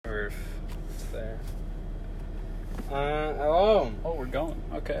Hello. Oh, we're going.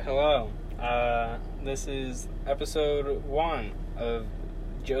 Okay. Hello. This is episode 1 of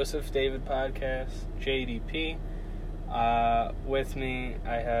Joseph David Podcast, JDP. With me,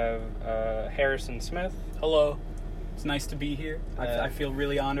 I have Harrison Smith. Hello. It's nice to be here. I feel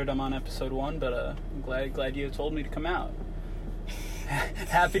really honored I'm on episode 1, but I'm glad you told me to come out.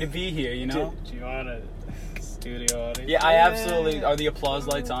 Happy to be here, you know? Do you want a studio audience? Yeah, I absolutely... Are the applause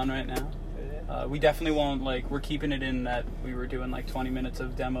lights on right now? We definitely won't, we're keeping it in that we were doing 20 minutes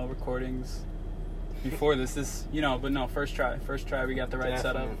of demo recordings before this, but no, first try, we got the right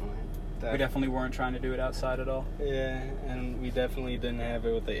setup. We definitely weren't trying to do it outside at all. Yeah, and we definitely didn't have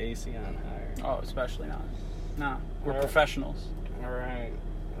it with the AC on higher. Oh, especially not. Nah, we're All right. professionals. Alright,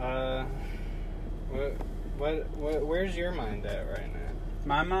 where's your mind at right now?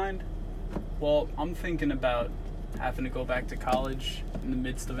 My mind? Well, I'm thinking about having to go back to college in the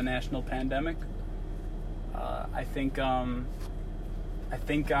midst of a national pandemic. I think I'm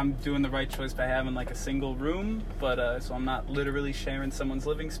doing the right choice by having a single room, but so I'm not literally sharing someone's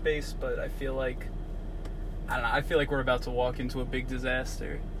living space. But I feel like we're about to walk into a big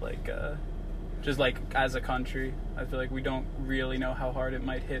disaster. Just as a country, I feel like we don't really know how hard it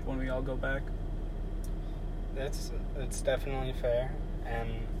might hit when we all go back. That's definitely fair, and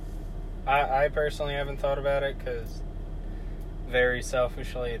I personally haven't thought about it because very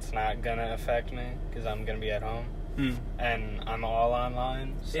selfishly it's not gonna affect me because I'm gonna be at home and I'm all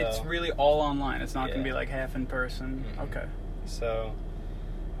online. So. It's really all online. It's not gonna be half in person. Mm-hmm. Okay. So,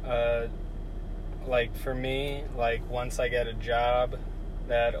 for me, once I get a job,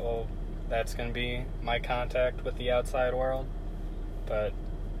 that's gonna be my contact with the outside world. But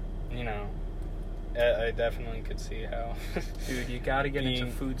I definitely could see how. Dude, you gotta get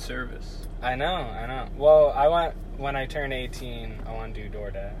into food service. I know. Well, when I turn 18, I want to do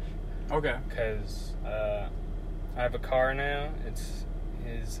DoorDash. Okay. Because I have a car now.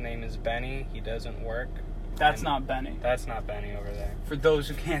 His name is Benny. He doesn't work. That's not Benny. That's not Benny over there. For those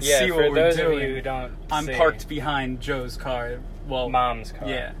who can't see what we're doing. for those of you who don't I'm parked behind Joe's car. Well, Mom's car.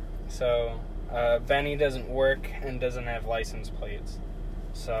 Yeah. So, Benny doesn't work and doesn't have license plates.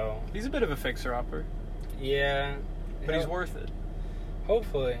 So... He's a bit of a fixer-upper. Yeah. But he's worth it.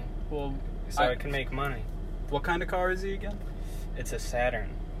 Hopefully. Well... So I can make money. What kind of car is he again? It's a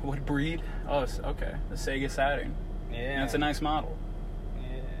Saturn. What breed? Oh, okay. The Sega Saturn. Yeah. It's a nice model.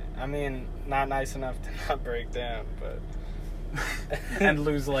 Yeah. I mean, not nice enough to not break down, but... and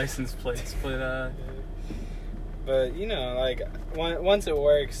lose license plates, but, But, once it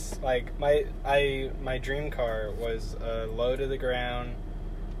works, my dream car was a low-to-the-ground,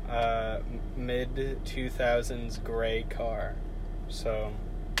 mid-2000s gray car. So...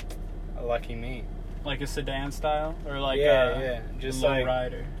 Lucky me. Like a sedan style? Or just low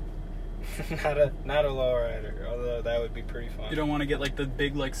rider? not a low rider, although that would be pretty fun. You don't want to get the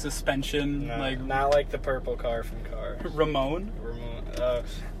big suspension? No, not like the purple car from Cars. Ramon?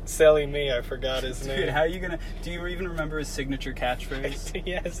 Silly me, I forgot his name. Dude, how are you gonna... Do you even remember his signature catchphrase?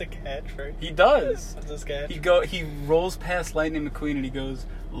 He has a catchphrase. He does. What's his catchphrase? He rolls past Lightning McQueen and he goes,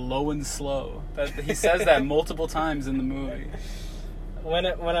 low and slow. He says that multiple times in the movie. When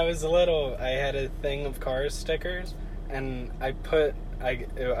I was little, I had a thing of Cars stickers, and I put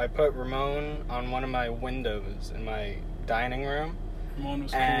Ramon on one of my windows in my dining room. Ramon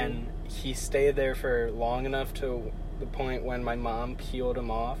was and he stayed there for long enough to the point when my mom peeled him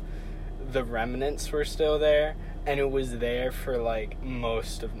off. The remnants were still there, and it was there for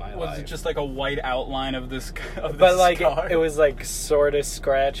most of my life. Was it just a white outline of this car? It was sort of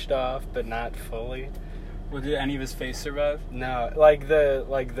scratched off, but not fully. Did any of his face survive? No,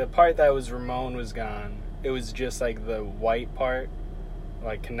 the part that was Ramon was gone. It was just the white part,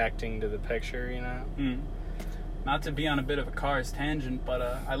 connecting to the picture, Not to be on a bit of a Cars tangent, but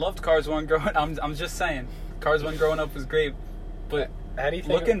I loved Cars 1 growing. I'm just saying, Cars 1 growing up was great, but how do you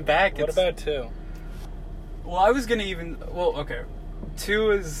think? Looking back, what about 2? Well, I was gonna okay.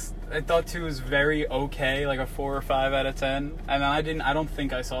 2 is. I thought 2 was very okay, a 4 or 5 out of 10. And I don't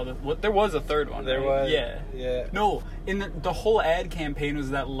think I saw there was a third one. There right? was. Yeah. No, in the whole ad campaign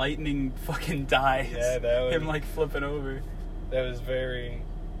was that lightning fucking dies. Yeah, that was him flipping over. That was very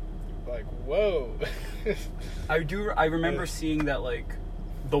whoa. I remember seeing that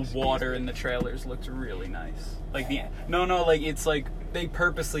the water in the trailers looked really nice. It's they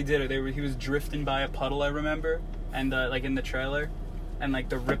purposely did it. He was drifting by a puddle, I remember, and in the trailer. And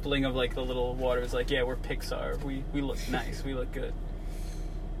the rippling of the little water was yeah, we're Pixar. We look nice. We look good.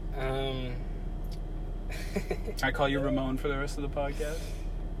 I call you Ramon for the rest of the podcast.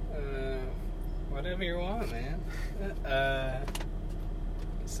 Whatever you want, man.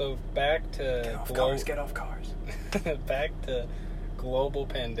 So back to Get off cars. back to global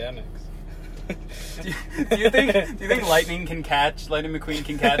pandemics. do you think Lightning McQueen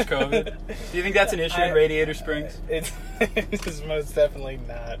can catch COVID? Do you think that's an issue in Radiator Springs? It's most definitely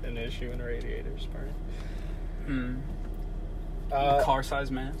not an issue in Radiator Springs.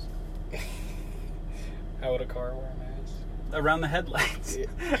 Car-sized mask? How would a car wear a mask? Around the headlights. Yeah.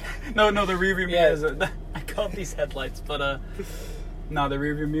 No, the rearview mirrors. I called these headlights, but no, the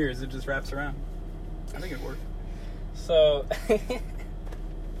rearview mirrors. It just wraps around. I think it worked. So, is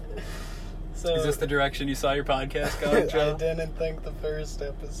this the direction you saw your podcast going, Joe? I didn't think the first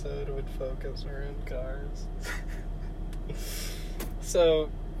episode would focus around cars. So,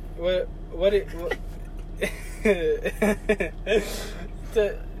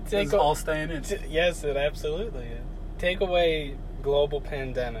 It's all staying in. Yes, it absolutely is. Take away global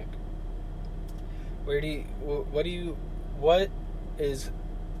pandemic. What is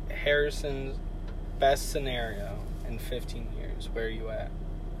Harrison's best scenario in 15 years? Where are you at?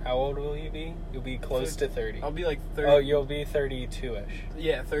 How old will you be? You'll be close to 30. I'll be like 30. Oh, you'll be 32-ish.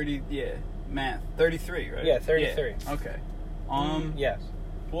 Yeah, 30, yeah. Math. 33, right? Yeah, 33. Yeah. Okay. Yes.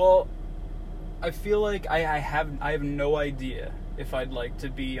 Well, I feel like I have no idea if I'd like to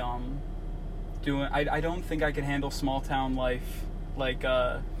be doing. I don't think I could handle small town life like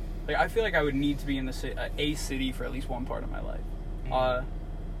I feel like I would need to be in a city for at least one part of my life.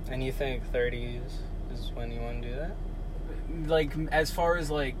 Mm-hmm. And you think 30s is when you want to do that? Like, as far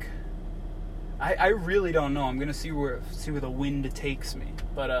as like, I really don't know. I'm gonna see where the wind takes me.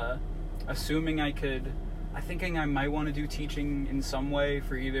 But assuming I could. I think I might want to do teaching in some way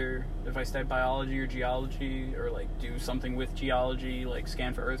for either if I study biology or geology, or like do something with geology, like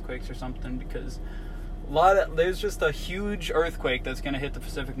scan for earthquakes or something, because there's just a huge earthquake that's going to hit the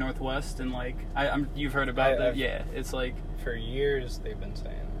Pacific Northwest, and like you've heard about that. Yeah, it's like for years they've been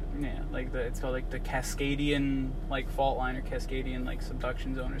saying that. Yeah, like it's called like the Cascadian like fault line or Cascadian like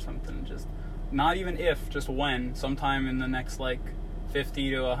subduction zone or something. Just not even if, just when, sometime in the next like 50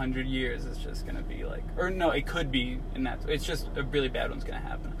 to 100 years, it's just going to be like, or no, it could be in that, it's just a really bad one's going to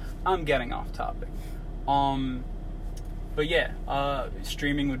happen. I'm getting off topic. But yeah,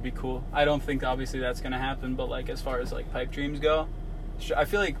 streaming would be cool. I don't think obviously that's going to happen, but like as far as like pipe dreams go, I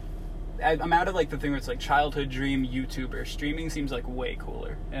feel like I'm out of like the thing where it's like childhood dream YouTuber. Streaming seems like way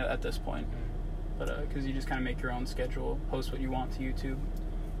cooler at this point. But because you just kind of make your own schedule, post what you want to YouTube.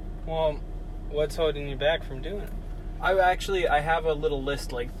 Well, what's holding you back from doing it? I have a little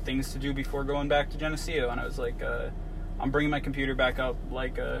list, like, things to do before going back to Geneseo, and I was like, I'm bringing my computer back up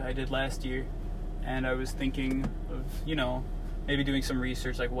like I did last year, and I was thinking of, maybe doing some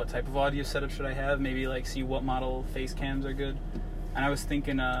research, like, what type of audio setup should I have, maybe, like, see what model face cams are good, and I was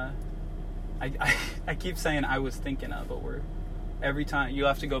thinking, I keep saying I was thinking of, but every time, you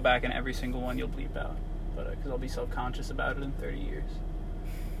have to go back and every single one you'll bleep out, but, because I'll be self-conscious about it in 30 years,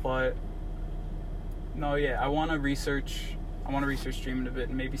 but... No, yeah, I want to research streaming a bit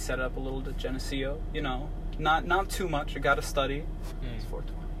and maybe set up a little to Geneseo, not too much. I got to study. It's 4:20. Oh my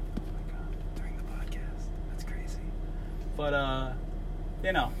god, during the podcast. That's crazy. But I'd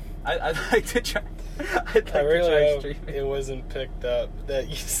like to try. I really hope it wasn't picked up that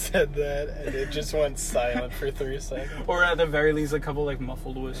you said that and it just went silent for 3 seconds. Or at the very least, a couple like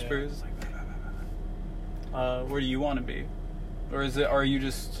muffled whispers. Yeah. Where do you want to be? Or are you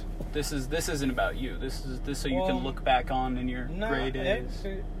just this isn't about you. This is so you can look back on in your gray days.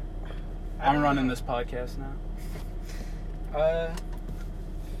 I'm running this podcast now.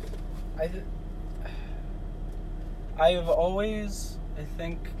 I've always, I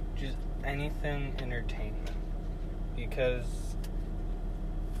think, just anything entertainment, because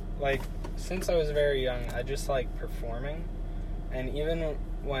like since I was very young, I just like performing, and even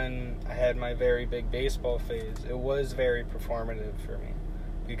when I had my very big baseball phase, it was very performative for me,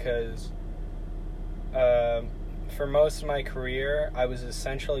 because for most of my career, I was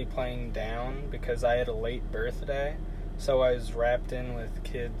essentially playing down because I had a late birthday, so I was wrapped in with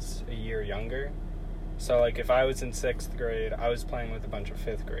kids a year younger. So, like, if I was in 6th grade, I was playing with a bunch of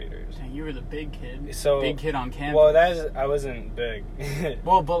 5th graders. Dang, you were the big kid. Big kid on campus. Well, I wasn't big.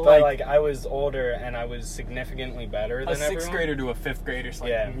 Well, but like, I was older and I was significantly better than everyone. A 6th grader to a 5th grader is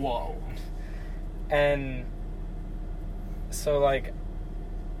like, whoa. And so, like,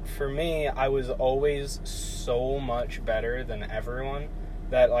 for me, I was always so much better than everyone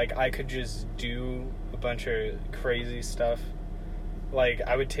that, like, I could just do a bunch of crazy stuff. Like,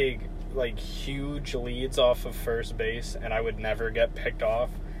 I would take, like, huge leads off of first base and I would never get picked off.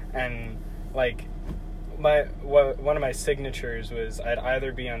 And, like, one of my signatures was I'd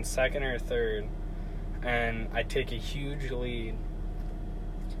either be on second or third and I'd take a huge lead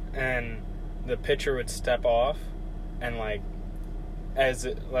and the pitcher would step off, and like,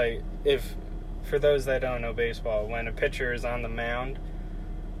 if, for those that don't know baseball, when a pitcher is on the mound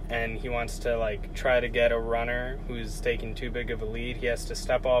and he wants to like try to get a runner who's taking too big of a lead, he has to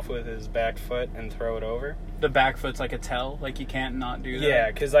step off with his back foot and throw it over. The back foot's like a tell, like you can't not do that.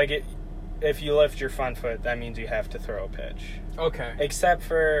 Yeah, because like if you lift your front foot, that means you have to throw a pitch. Okay. Except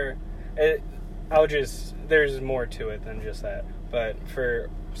for there's more to it than just that. But for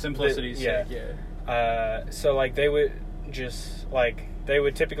simplicity's sake, yeah. So like they would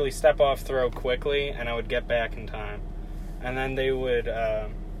typically step off, throw quickly, and I would get back in time. And then they would,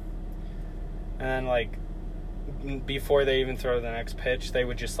 before they even throw the next pitch, they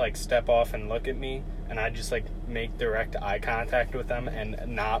would just like step off and look at me, and I'd just like make direct eye contact with them and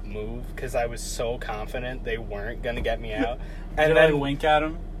not move because I was so confident they weren't gonna get me out. And then wink at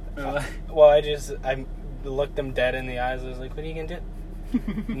them. Well, I looked them dead in the eyes. I was like, "What are you gonna do?"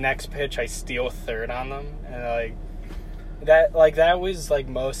 Next pitch, I steal third on them, and that was like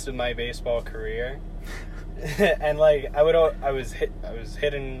most of my baseball career. And like I was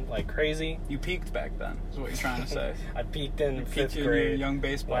hitting like crazy. You peaked back then, is what you're trying to say. I peaked in fifth grade. In your young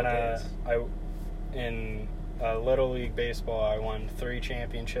baseball days. In Little League baseball, I won 3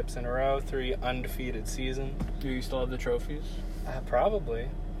 championships in a row, 3 undefeated seasons. Do you still have the trophies? Probably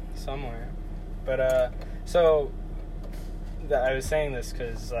somewhere, but I was saying this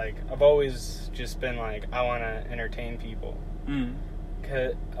because like I've always just been like I want to entertain people.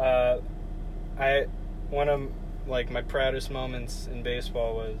 One of like my proudest moments in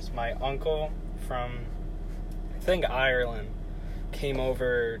baseball was my uncle from I think Ireland came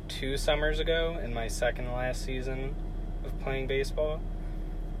over 2 summers ago in my second to last season of playing baseball,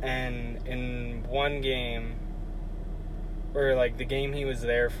 and in one game, or like the game he was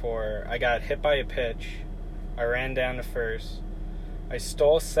there for, I got hit by a pitch. I ran down to first. I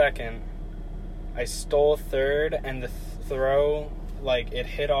stole second. I stole third, and the throw, like, it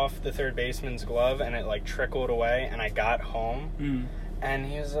hit off the third baseman's glove, and it, like, trickled away, and I got home. And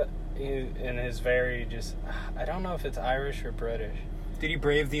he was in his very just, I don't know if it's Irish or British. Did he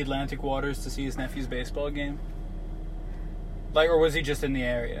brave the Atlantic waters to see his nephew's baseball game? Like, or was he just in the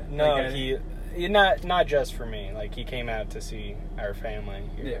area? No, like, he not just for me. Like, he came out to see our family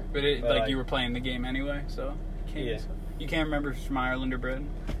here. Yeah, but like you were playing the game anyway, so yeah. You can't remember if it's from Ireland or Britain?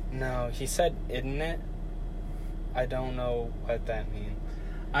 No, he said, "Isn't it?" I don't know what that means.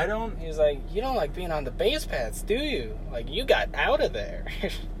 He was like, "You don't like being on the base paths, do you? Like, you got out of there.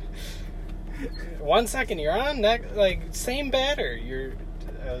 1 second you're on, next, like, same batter.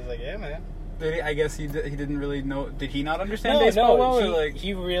 I was like, yeah, man. I guess he didn't really know. Did he not understand baseball well?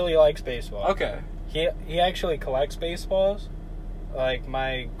 He really likes baseball. Okay. He actually collects baseballs. Like,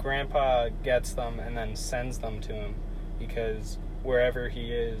 my grandpa gets them and then sends them to him because wherever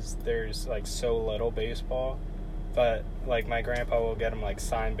he is, there's, like, so little baseball. But, like, my grandpa will get him, like,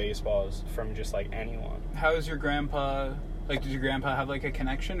 signed baseballs from just, like, anyone. How is your grandpa... Like, does your grandpa have, like, a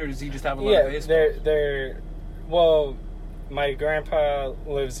connection, or does he just have a lot of baseball? Well, my grandpa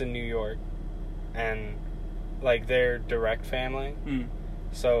lives in New York, and, like, they're direct family.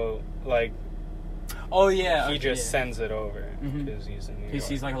 So, like... Oh, yeah. He just sends it over, because he's in New York. He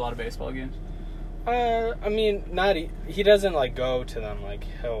sees, like, a lot of baseball games? I mean, he doesn't, like, go to them. Like,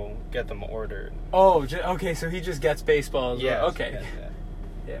 he'll get them ordered. Oh, okay, so he just gets baseball as well. Okay.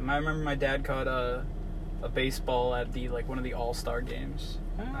 Yeah, I remember my dad caught a baseball at one of the All-Star games.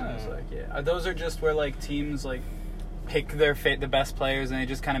 I was like, yeah. Those are just where, like, teams, like, pick the best players, and they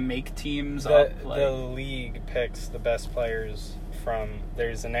just kind of make teams up. The league picks the best players from...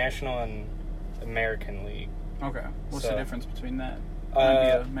 There's a National and American League. Okay. What's the difference between that?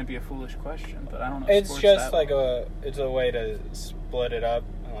 Might be a foolish question, but I don't know. It's just like it's a way to split it up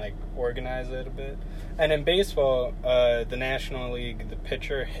and like organize it a bit. And in baseball, the National League, the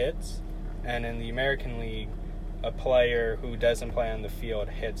pitcher hits, and in the American League, a player who doesn't play on the field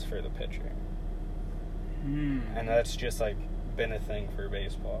hits for the pitcher. And that's just like been a thing for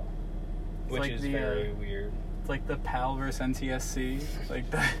baseball, which is very weird. It's like the PAL versus NTSC, like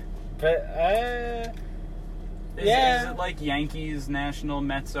that. But Is it like Yankees, National,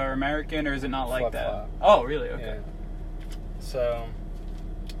 Mets are American, or is it not like that? Oh, really? Okay. Yeah. So,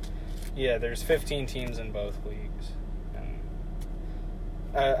 yeah, there's 15 teams in both leagues. And,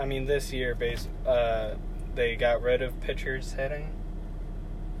 I mean, this year, they got rid of pitchers hitting.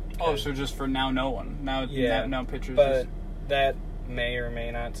 Oh, so just for now, no one. Now pitchers. But that may or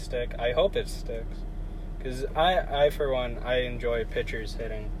may not stick. I hope it sticks. Because I, for one, I enjoy pitchers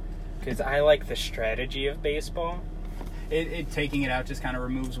hitting. Because I like the strategy of baseball. It taking it out just kind of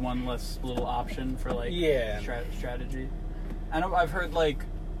removes one less little option for, like, strategy. I know I've heard, like,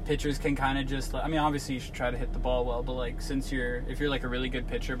 pitchers can kind of just, I mean, obviously you should try to hit the ball well, but like if you're like a really good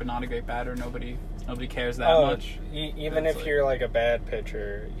pitcher but not a great batter, nobody cares that much. Even if you're like a bad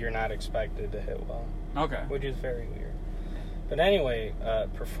pitcher, you're not expected to hit well. Okay. Which is very weird. But anyway,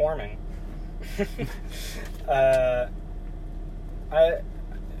 performing.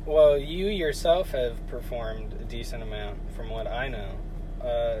 Well, you yourself have performed a decent amount, from what I know.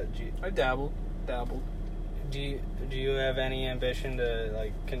 I dabbled. Do you have any ambition to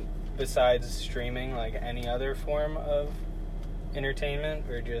like besides streaming, like any other form of entertainment,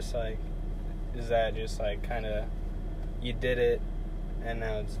 or just like is that just like kind of you did it and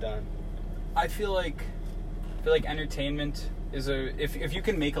now it's done? I feel like entertainment is if you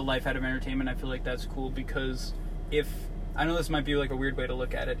can make a life out of entertainment, I feel like that's cool, because I know this might be like a weird way to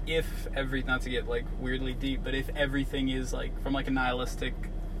look at it, not to get like weirdly deep, but if everything is like from like a nihilistic,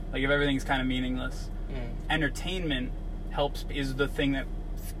 like if everything's kind of meaningless, entertainment is the thing that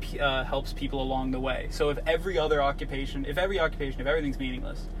helps people along the way. So if every occupation, if everything's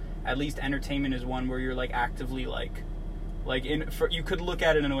meaningless, at least entertainment is one where you're like actively you could look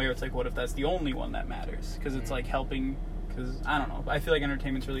at it in a way where it's like, what if that's the only one that matters? Because it's like helping. Because I don't know, I feel like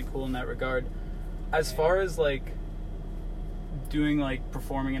entertainment's really cool in that regard. As far as like doing like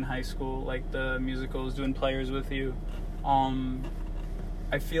performing in high school, like the musicals, doing Players with You,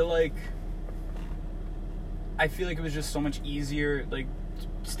 I feel like it was just so much easier. Like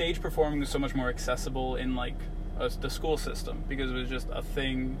stage performing was so much more accessible in like the school system, because it was just a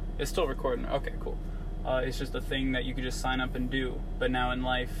thing. It's still recording. Okay, cool. It's just a thing that you could just sign up and do. But now in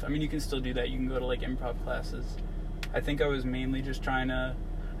life, I mean, you can still do that. You can go to like improv classes. I think I was mainly just trying to.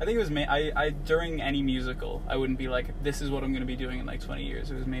 I think it was I during any musical, I wouldn't be like, this is what I'm going to be doing in like 20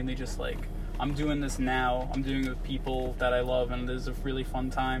 years. It was mainly just like, I'm doing this now. I'm doing it with people that I love, and this is a really fun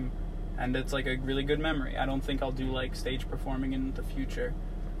time, and it's like a really good memory. I don't think I'll do like stage performing in the future,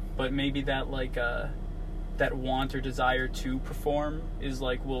 but maybe that like that want or desire to perform is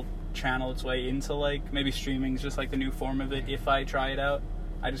like will channel its way into like maybe streaming is just like the new form of it if I try it out.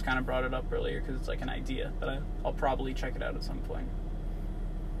 I just kind of brought it up earlier because it's like an idea, but I'll probably check it out at some point.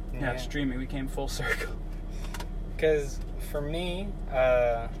 Yeah, streaming, we came full circle. Because for me,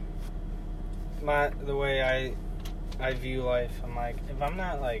 the way I view life, I'm like, if I'm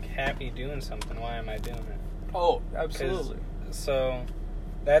not like happy doing something, why am I doing it? Oh, absolutely. So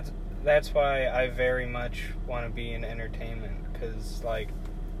that's why I very much want to be in entertainment, because like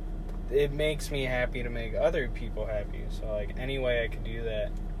it makes me happy to make other people happy. So like any way I could do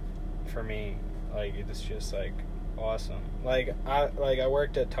that, for me, like it's just like awesome. Like I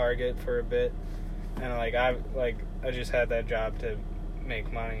worked at Target for a bit, and I just had that job to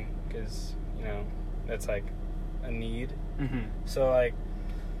make money, because you know that's like a need. Mm-hmm. So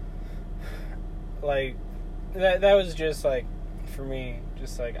like that was just like for me,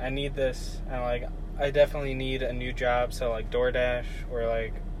 just like I need this, and like I definitely need a new job. So like DoorDash, or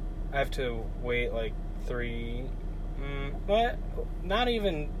like I have to wait like not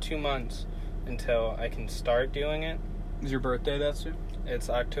even 2 months until I can start doing it. Is your birthday that soon? It's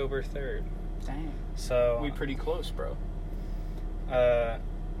October 3rd. Dang. So we pretty close, bro.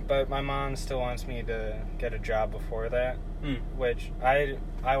 But my mom still wants me to get a job before that, which I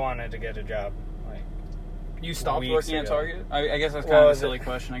wanted to get a job. Like, you stopped working at Target? I guess that's kind of a silly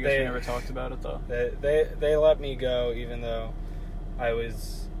question. I guess we never talked about it though. They let me go, even though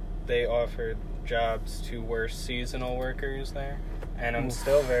they offered jobs to worse seasonal workers there, and I'm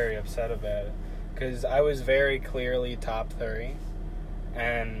still very upset about it, because I was very clearly top 30,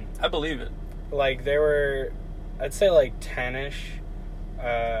 and I believe it. Like there were, I'd say like 10-ish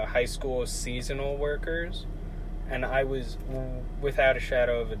high school seasonal workers, and I was without a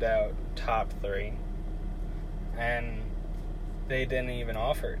shadow of a doubt top 3, and they didn't even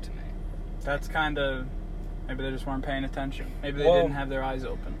offer it to me. That's kind of, maybe they just weren't paying attention. Maybe they didn't have their eyes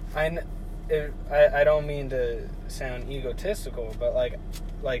open. I don't mean to sound egotistical, but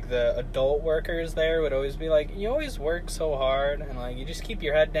like the adult workers there would always be like, you always work so hard, and like you just keep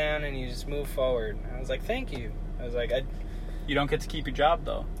your head down and you just move forward. And I was like, thank you. I was like, you don't get to keep your job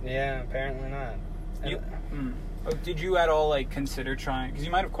though. Yeah, apparently not. Did you at all like consider trying? Because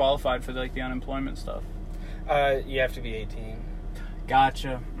you might have qualified for like the unemployment stuff. You have to be 18.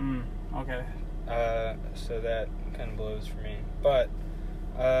 Gotcha. Okay. So that kind of blows for me. But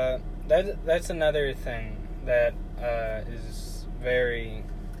that's another thing that is very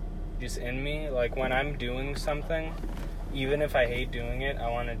just in me. Like when I'm doing something, even if I hate doing it, I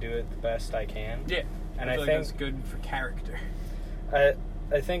want to do it the best I can. Yeah. And I think that's good for character.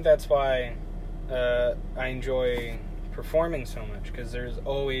 I think that's why I enjoy performing so much, because there's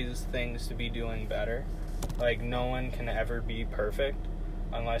always things to be doing better. Like no one can ever be perfect.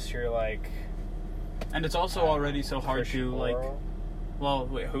 unless you're like. And it's also already so hard Christian to like. Borle. Well,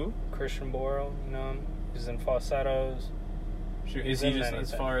 wait, who? Christian Borle, you know him? He's in Falsettos. Is he just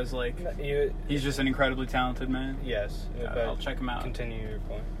as far as like? He's just an incredibly talented man. Yes, Yeah, but I'll check him out. Continue your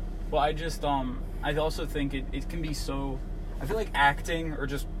point. Well, I also think it can be so. I feel like acting or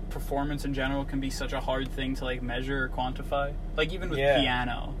just performance in general can be such a hard thing to like measure or quantify. Like even with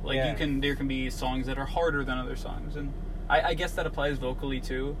piano, like there can be songs that are harder than other songs, and I guess that applies vocally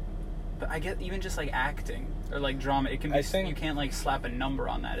too. But I get even just like acting or like drama, it can be. You can't like slap a number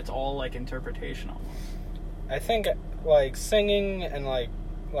on that. It's all like interpretation almost. I think like singing and like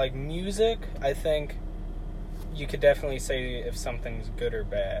music, I think you could definitely say if something's good or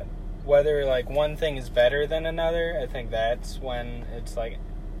bad. Whether like one thing is better than another, I think that's when it's like,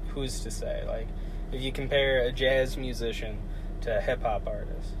 who's to say? Like if you compare a jazz musician to a hip hop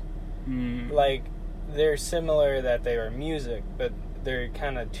artist, like they're similar that they are music, but they're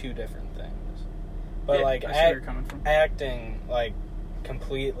kind of two different things. But yeah, like I see where you're coming from. Acting, like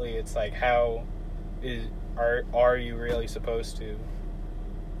completely, it's like how are you really supposed to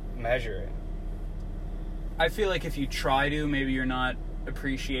measure it? I feel like if you try to, maybe you're not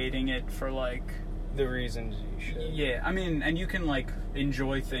appreciating it for like the reasons you should. Yeah, I mean, and you can like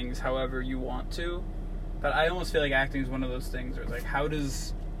enjoy things however you want to, but I almost feel like acting is one of those things where it's like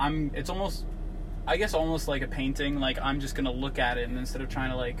it's almost, I guess, almost like a painting. Like I'm just gonna look at it, and instead of trying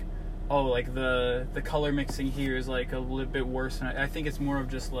to like, oh, like the color mixing here is like a little bit worse, and I think it's more of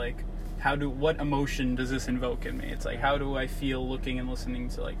just like what emotion does this invoke in me? It's like, how do I feel looking and listening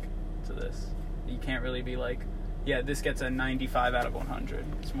to this? You can't really be like, yeah, this gets a 95 out of 100.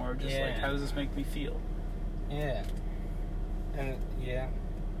 It's more of just like, how does this make me feel? Yeah. And, yeah.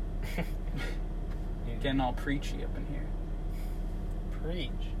 Getting all preachy up in here.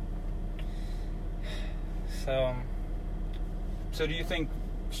 Preach. So do you think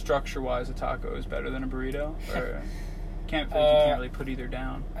structure-wise a taco is better than a burrito? Or you can't really put either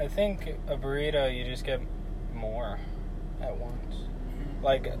down? I think a burrito, you just get more at once.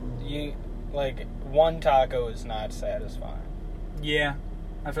 Like one taco is not satisfying. Yeah.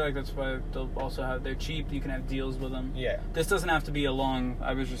 I feel like that's why they'll also they're cheap, you can have deals with them. Yeah. This doesn't have to be a long,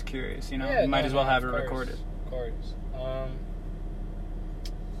 I was just curious, you know? Yeah, you might as well have it recorded. recorded. Of course.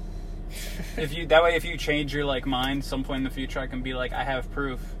 If you change your like mind some point in the future, I can be like, I have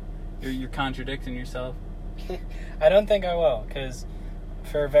proof. You're contradicting yourself. I don't think I will, because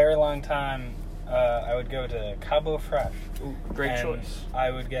for a very long time, I would go to Cabo Fresh. Ooh, great choice. I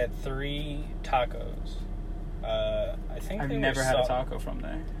would get 3 tacos. I think I've never had a taco from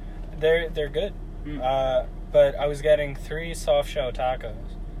there. They're good. But I was getting 3 soft shell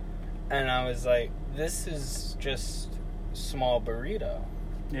tacos, and I was like, this is just small burrito.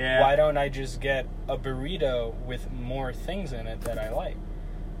 Yeah. Why don't I just get a burrito with more things in it that I like?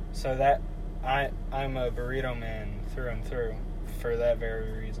 So that I'm a burrito man through and through for that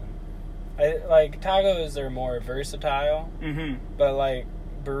very reason. Tacos are more versatile, but like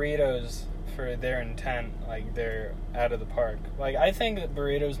burritos, for their intent, like they're out of the park. Like I think that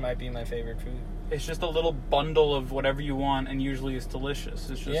burritos might be my favorite food. It's just a little bundle of whatever you want, and usually it's delicious.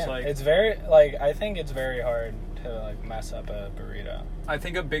 It's just it's very I think it's very hard to like mess up a burrito. I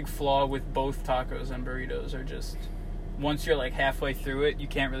think a big flaw with both tacos and burritos are just, once you're like halfway through it, you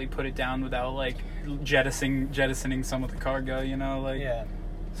can't really put it down without like jettisoning some of the cargo, you know, like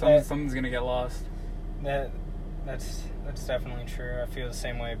something's gonna get lost. That's definitely true. I feel the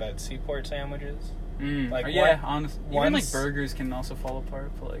same way about Seaport sandwiches. Honestly, even like burgers can also fall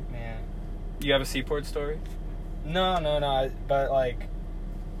apart. But like, you have a Seaport story? No. But like,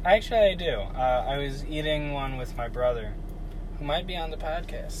 actually, I do. I was eating one with my brother, who might be on the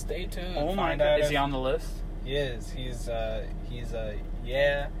podcast. Stay tuned. Oh my God! Is he on the list? He is. He's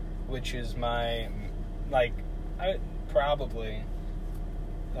which is my probably.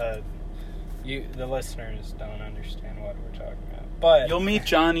 The listeners don't understand what we're talking about, but you'll meet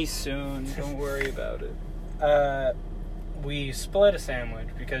Johnny soon. Don't worry about it. We split a sandwich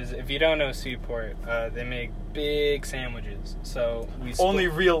because if you don't know Seaport, they make big sandwiches. So we only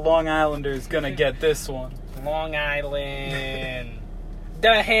real Long Islanders gonna get this one. Long Island,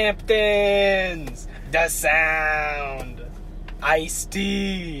 the Hamptons, the Sound, iced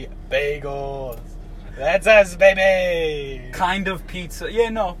tea, bagels. That's us, baby. Kind of pizza. Yeah,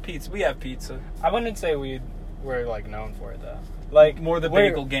 no, pizza. We have pizza. I wouldn't say we're like known for it though. Like more the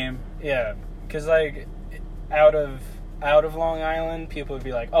bagel game. Yeah, because like out of Long Island, people would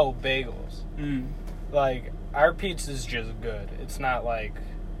be like, "Oh, bagels." Like our pizza's just good. It's not like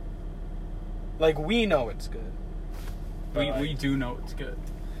we know it's good. We do know it's good.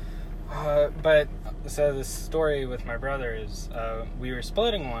 But so the story with my brother is we were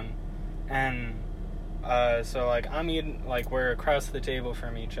splitting one, and so like I'm eating, like we're across the table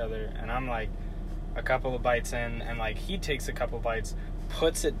from each other, and I'm like a couple of bites in, and like he takes a couple bites,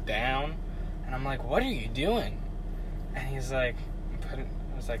 puts it down, and I'm like, what are you doing? And he's like, I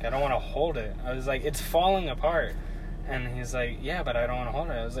was like, I don't want to hold it. I was like, it's falling apart. And he's like, yeah, but I don't want to hold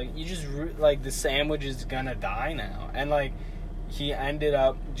it. I was like, you just like the sandwich is gonna die now. And like he ended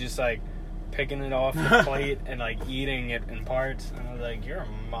up just like picking it off the plate and like eating it in parts. And I was like, you're a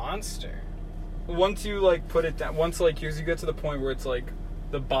monster. Once you like put it down, once like as you get to the point where it's like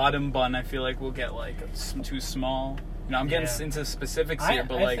the bottom bun, I feel like will get like too small. You know, I'm getting into specifics here,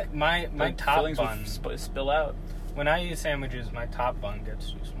 but like my top bun will spill out. When I eat sandwiches, my top bun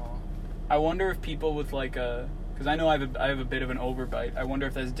gets too small. I wonder if people with like because I know I have a bit of an overbite. I wonder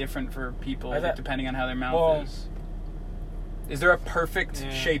if that's different for people depending on how their mouth is. Is there a perfect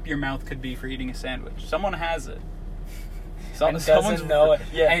shape your mouth could be for eating a sandwich? Someone has it. Someone doesn't know it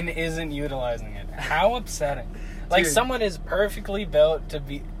and isn't utilizing it. How upsetting! Like someone is perfectly built to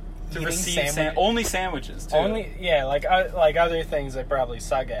be eating receive only sandwiches too. Like other things they probably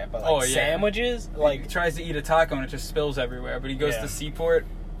suck at, but like sandwiches, like he tries to eat a taco and it just spills everywhere. But he goes to Seaport.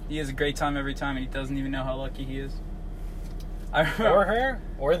 He has a great time every time, and he doesn't even know how lucky he is. Or her,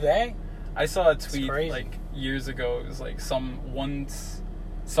 or they. I saw a tweet like years ago. It was like someone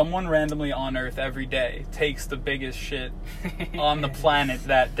randomly on Earth every day takes the biggest shit on the planet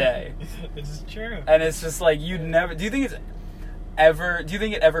that day. It's true. And it's just like you'd never. Do you think it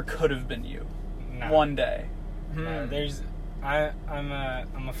ever could have been you? No. One day. No, I'm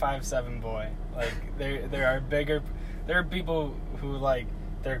a 5'7" boy. Like there are people who like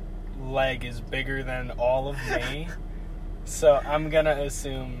their leg is bigger than all of me. So I'm gonna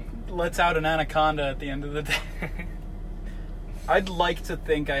assume lets out an anaconda at the end of the day. I'd like to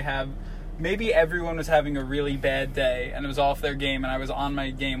think I have. Maybe everyone was having a really bad day and it was off their game, and I was on my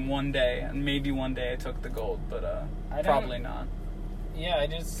game one day, and maybe one day I took the gold, but probably not. Yeah, I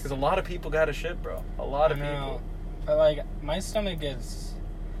just because a lot of people got a shit, bro. A lot of people. But like my stomach gets.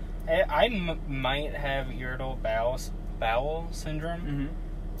 I might have irritable bowel syndrome,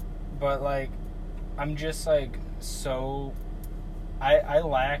 but like I'm just like so. I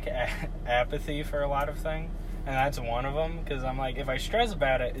lack apathy for a lot of things, and that's one of them, because I'm like, if I stress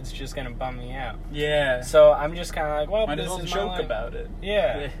about it, it's just gonna bum me out. Yeah. So I'm just kind of like, well, might as well joke about it.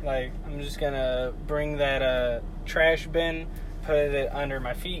 Yeah, like I'm just gonna bring that trash bin, put it under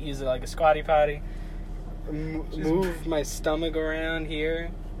my feet, use it like a squatty potty, move my stomach around here.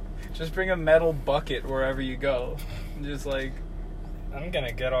 Just bring a metal bucket wherever you go. Just like, I'm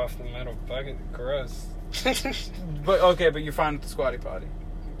gonna get off the metal bucket. Gross. But you're fine with the squatty potty.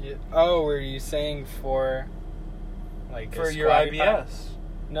 Yeah. Oh, were you saying for like for your IBS?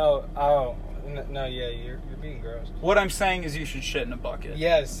 No. Oh, no. Yeah, you're being gross. What I'm saying is you should shit in a bucket.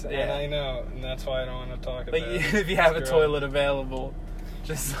 Yes, and I know, and that's why I don't want to talk about it. If you have a toilet available,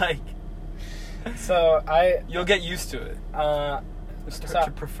 just like. So you'll get used to it. Start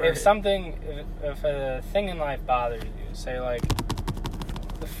to prefer if a thing in life bothers you, say like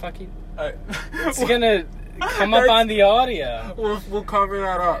the fucking. It's gonna come up on the audio. We'll cover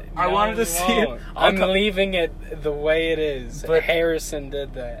that up. No, I wanted to see it. I'm leaving it the way it is. But Harrison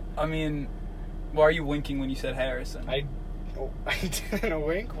did that. I mean, why are you winking when you said Harrison? I didn't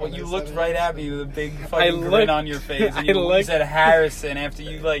wink. Well, you looked right at me with a big fucking grin on your face, and you said Harrison after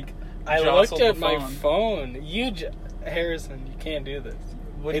you like. I looked at my phone. Harrison, you can't do this.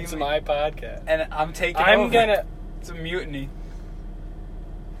 It's my podcast, and I'm taking over. It's a mutiny.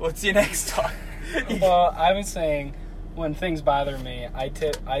 What's your next talk? Well, I was saying, when things bother me, I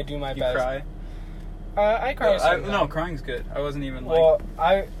do my best. You cry? I cry. No, crying's good. I wasn't even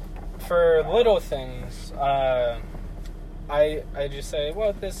for little things, I just say,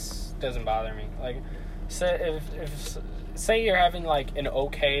 well, this doesn't bother me. Like, say you're having like an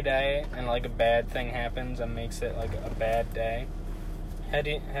okay day and like a bad thing happens and makes it like a bad day. How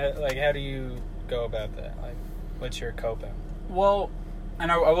do you go about that? Like, what's your coping? Well. And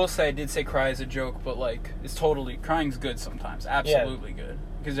I will say, I did say cry as a joke, but, like, crying's good sometimes. Absolutely good.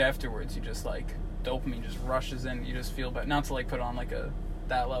 Because afterwards, you just, like, dopamine just rushes in. You just feel better. Not to, like, put on, like,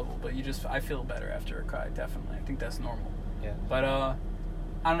 that level, but I feel better after a cry, definitely. I think that's normal. Yeah. But, I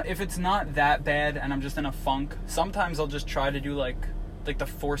don't know, if it's not that bad and I'm just in a funk, sometimes I'll just try to do, like the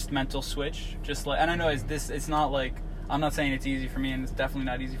forced mental switch. Just, like, and I know it's not, like, I'm not saying it's easy for me, and it's definitely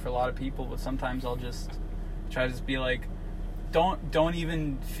not easy for a lot of people, but sometimes I'll just try to just be, like, Don't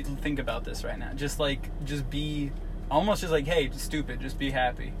even think about this right now. Just be almost just like, hey, stupid, just be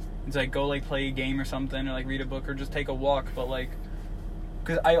happy. It's like, go like play a game or something, or like read a book, or just take a walk. But like,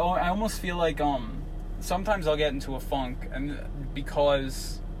 because I almost feel like sometimes I'll get into a funk and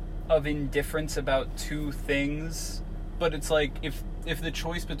because of indifference about two things, but it's like if the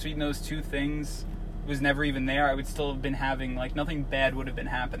choice between those two things was never even there, I would still have been having like nothing bad would have been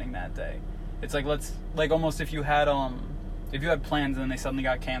happening that day. It's like almost if you had plans and then they suddenly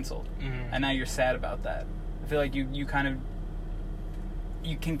got canceled, and now you're sad about that. I feel like you can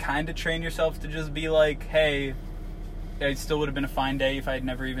kind of train yourself to just be like, hey, it still would have been a fine day if I had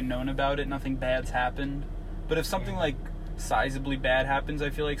never even known about it. Nothing bad's happened. But if something like sizably bad happens, I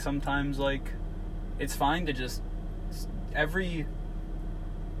feel like sometimes like it's fine to just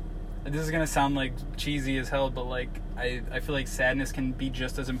this is gonna sound like cheesy as hell, but like I feel like sadness can be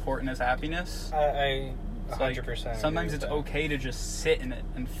just as important as happiness. I 100%. Like, sometimes it's okay to just sit in it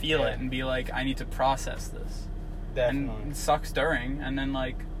and feel it and be like, I need to process this. Definitely. And it sucks during, and then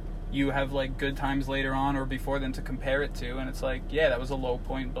like you have like good times later on or before then to compare it to, and it's like, yeah, that was a low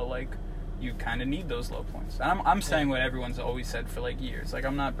point, but like you kind of need those low points. And I'm saying what everyone's always said for like years. Like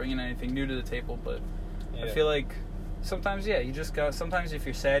I'm not bringing anything new to the table, but I feel like sometimes, you just go. Sometimes if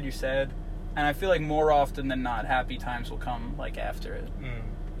you're sad, you're sad, and I feel like more often than not, happy times will come like after it.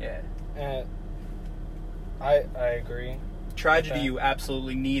 Yeah. I agree. Tragedy, you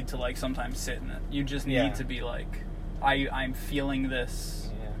absolutely need to like sometimes sit in it. You just need to be like, I'm feeling this.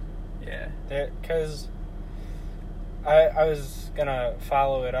 Yeah. Because I was gonna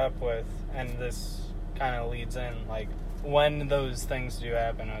follow it up with, and this kind of leads in, like, when those things do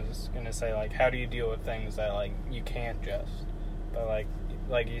happen, I was gonna say, like, how do you deal with things that, like, you can't just, but,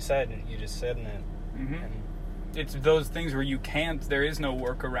 like you said, you just sit in it. And it's those things where you can't, there is no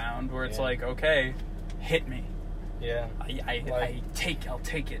workaround, where it's like, okay, hit me. Yeah. I'll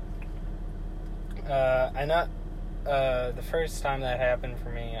take it. I know, the first time that happened for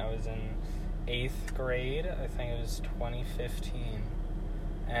me, I was in 8th grade, I think it was 2015,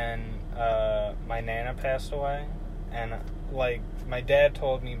 and my Nana passed away, and like my dad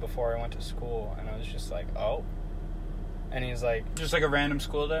told me before I went to school, and I was just like, oh, and he's like, just like a random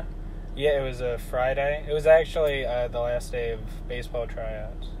school day? Yeah, it was a Friday. It was actually the last day of baseball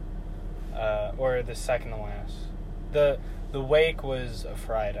tryouts, or the second to last. The wake was a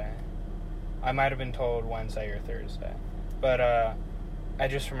Friday. I might have been told Wednesday or Thursday, but I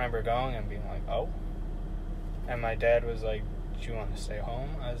just remember going and being like, oh. And my dad was like, do you want to stay home?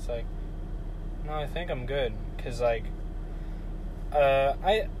 I was like, no, I think I'm good. Because, like,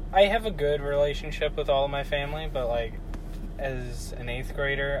 I have a good relationship with all of my family, but, like, as an 8th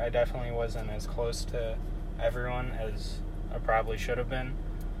grader, I definitely wasn't as close to everyone as I probably should have been.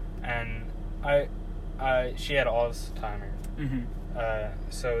 And she had Alzheimer's.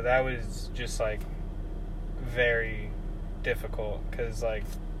 So that was just, like, very difficult, because like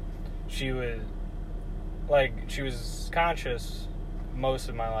she was conscious most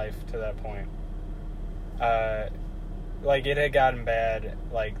of my life to that point. Like it had gotten bad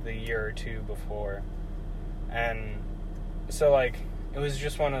like the year or two before, and so like it was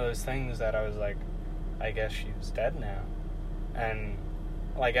just one of those things that I was like, I guess she's dead now. And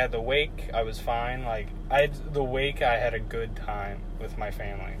like at the wake I was fine. Like I had a good time with my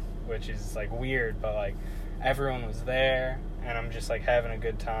family, which is like weird, but like everyone was there, and I'm just, like, having a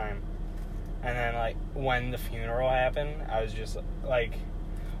good time. And then, like, when the funeral happened, I was just, like,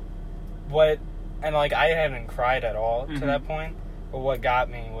 what... And, like, I hadn't cried at all to that point, but what got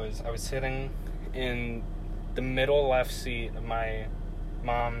me was I was sitting in the middle left seat of my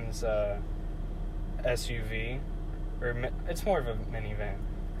mom's SUV, or it's more of a minivan,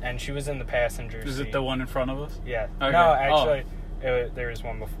 and she was in the passenger seat. Is it the one in front of us? Yeah. Okay. No, actually, there was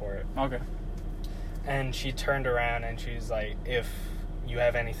one before it. Okay. And she turned around and she's like, if you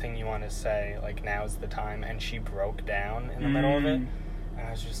have anything you want to say, like, now's the time. And she broke down in the middle of it. And I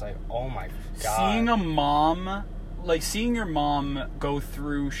was just like, oh my God. Seeing your mom go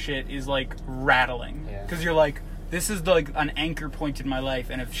through shit is, like, rattling. Yeah. Because you're like, this is, like, an anchor point in my life.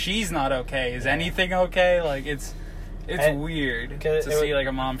 And if she's not okay, is anything okay? Like, it's weird to see, like,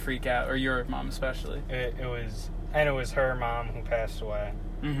 a mom freak out. Or your mom especially. It was her mom who passed away.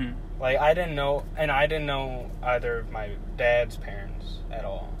 Like, I didn't know either of my dad's parents at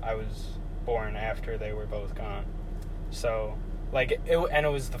all. I was born after they were both gone. So, like, it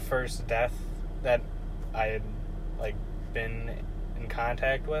was the first death that I had, like, been in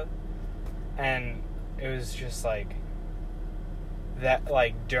contact with. And it was just, like, that,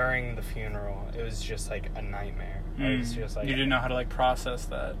 like, during the funeral, it was just, like, a nightmare. It was just, like... You didn't know how to, like, process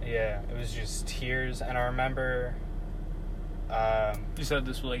that. Yeah, it was just tears. And I remember... you said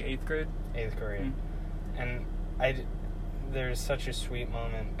this was like 8th grade? 8th grade. And there's such a sweet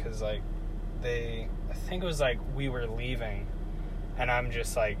moment, because like I think it was like we were leaving, and I'm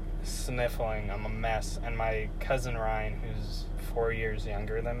just like sniffling. I'm a mess, and my cousin Ryan, who's 4 years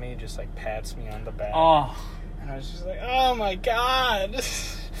younger than me, just like pats me on the back. Oh. And I was just like, oh my god.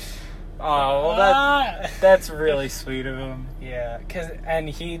 Oh, well, that's really sweet of him. Yeah, and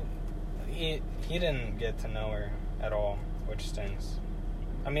he didn't get to know her at all, which stinks.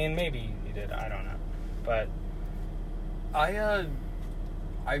 I mean, maybe he did. I don't know, but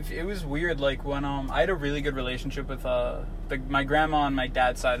it was weird. Like when I had a really good relationship with my grandma on my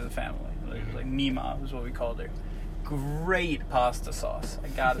dad's side of the family. Like Mima was what we called her. Great pasta sauce, I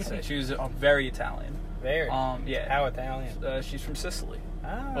gotta say. She was very Italian. Very. Yeah. How Italian? She's from Sicily.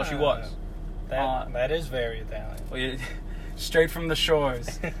 Ah, Well, she was. That is very Italian. Well, yeah, straight from the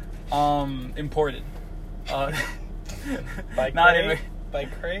shores. Imported. By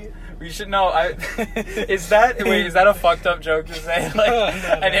crate? We should know. Is that a fucked up joke to say? Like No.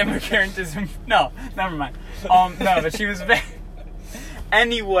 an immigrant is no, never mind. No, but she was very.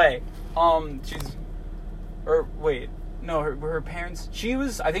 Anyway, her parents.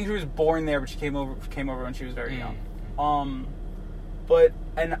 I think she was born there, but she came over when she was very young.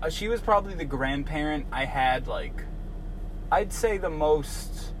 And she was probably the grandparent I had, like, I'd say the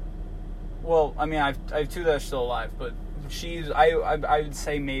most. Well, I mean, I have two that are still alive, but I would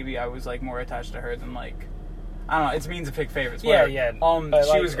say maybe I was like more attached to her than like, I don't know. It's mean to pick favorites. Yeah, whatever. yeah.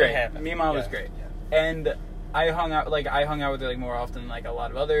 She was great. Mima was great, Yeah. and I hung out with her like more often than like a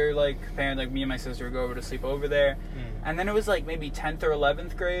lot of other like parents. Like me and my sister would go over to sleep over there, and then it was like maybe 10th or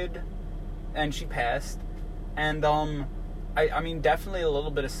 11th grade, and she passed, and I mean definitely a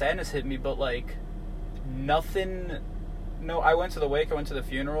little bit of sadness hit me, but like nothing. No, I went to the wake. I went to the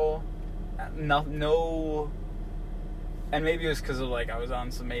funeral. No. And maybe it was because of, like, I was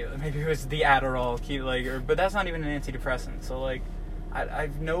on some, maybe it was the Adderall, but that's not even an antidepressant. So, like,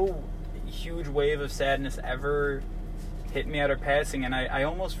 I've no huge wave of sadness ever hit me at her passing. And I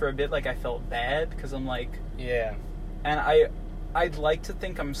almost, for a bit, like, I felt bad because I'm like... Yeah. And I'd like to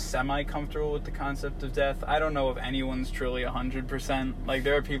think I'm semi-comfortable with the concept of death. I don't know if anyone's truly 100%. Like,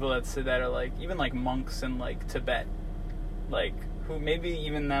 there are people that are, like, even, like, monks in, like, Tibet. Like, who maybe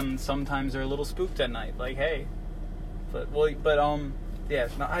even them sometimes are a little spooked at night. Like, hey... yeah,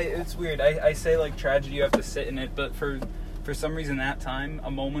 no, it's weird. I say, like, tragedy, you have to sit in it, but for some reason that time,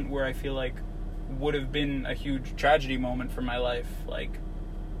 a moment where I feel like would have been a huge tragedy moment for my life, like,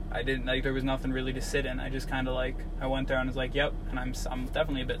 I didn't, like, there was nothing really to sit in. I just kind of, like, I went there and was like, yep, and I'm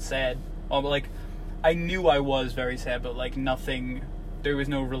definitely a bit sad. Oh, but, like, I knew I was very sad, but, like, nothing, there was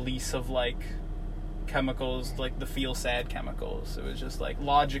no release of, like, chemicals, like, the feel sad chemicals. It was just, like,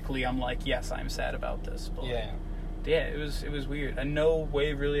 logically, I'm like, yes, I'm sad about this, but, yeah. Yeah, it was weird. And no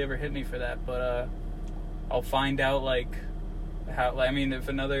wave really ever hit me for that, but I'll find out, like, how, like, I mean, if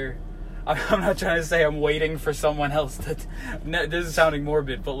another, I'm not trying to say I'm waiting for someone else this is sounding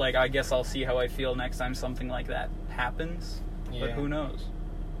morbid, but, like, I guess I'll see how I feel next time something like that happens, Yeah. but who knows?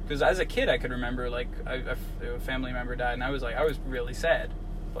 Because as a kid, I could remember, like, a family member died, and I was really sad,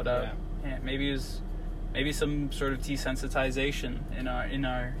 but, yeah, maybe it was, maybe some sort of desensitization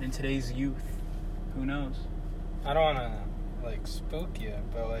in today's youth, who knows? I don't want to, like, spook you,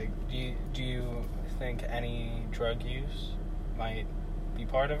 but, like, do you think any drug use might be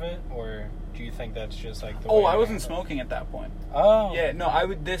part of it, or do you think that's just, like, the way I wasn't smoking at that point. Oh. Yeah, no,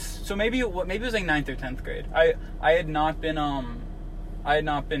 so maybe it was like 9th or 10th grade. I had not been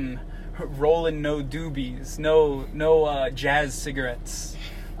rolling no doobies, no jazz cigarettes.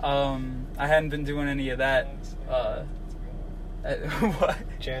 I hadn't been doing any of that. What?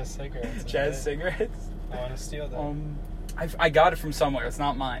 Jazz cigarettes. Jazz cigarettes? I want to steal them. I got it from somewhere. It's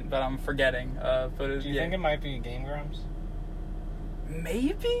not mine, but I'm forgetting. Do you think it might be Game Grumps?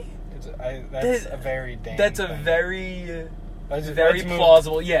 Maybe. That's a very damn. That's a thing. very Let's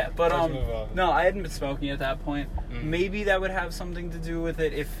plausible. Yeah, but let's move on. no, I hadn't been smoking at that point. Mm. Maybe that would have something to do with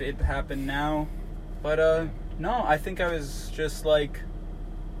it if it happened now. But no, I think I was just like.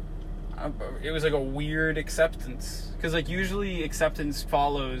 It was like a weird acceptance, because like usually acceptance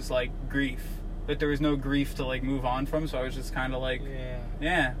follows like grief, but there was no grief to like move on from, so I was just kind of like,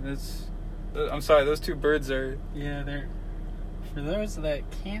 yeah, that's. I'm sorry, those two birds are. Yeah, they're. For those that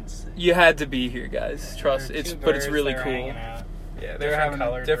can't see, you had to be here, guys. Trust, it's really cool. Yeah, they were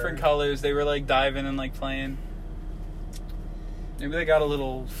having different colors. They were like diving and like playing. Maybe they got a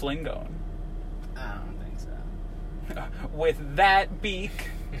little fling going. I don't think so. With that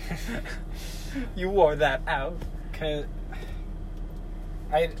beak. You wore that out. 'Cause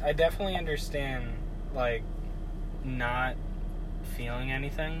I definitely understand, like, not feeling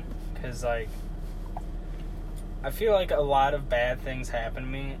anything. Because, like, I feel like a lot of bad things happen to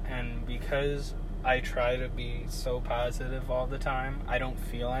me. And because I try to be so positive all the time. I don't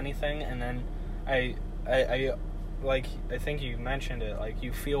feel anything, and then I like, I think you mentioned it, like,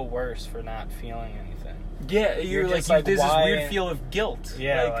 you feel worse for not feeling anything. Yeah, you're like, there's this weird feel of guilt.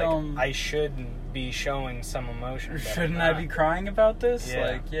 Yeah, like I should be showing some emotion. Shouldn't I be crying about this? Yeah.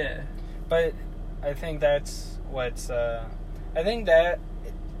 Like, yeah. But I think that's what's, I think that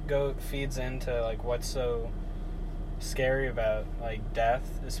feeds into, like, what's so scary about, like,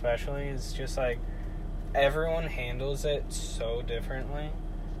 death, especially, is just, like, everyone handles it so differently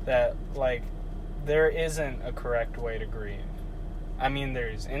that, like, there isn't a correct way to grieve. I mean,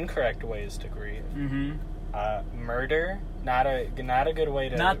 there's incorrect ways to grieve. Mm-hmm. Murder, not a good way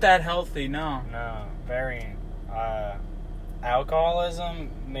to... Not that healthy, no. No, very... alcoholism,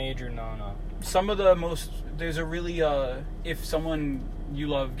 major no-no. Some of the most... There's a really... if someone you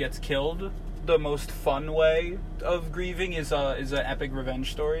love gets killed, the most fun way of grieving is an epic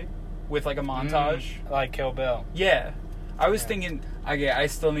revenge story with, like, a montage. Like Kill Bill. Yeah. I was thinking... Okay, I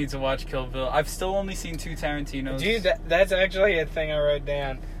still need to watch Kill Bill. I've still only seen 2 Tarantinos. Dude, that's actually a thing I wrote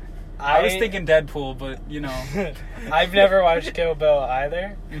down. I was thinking Deadpool, but, you know. I've never watched Kill Bill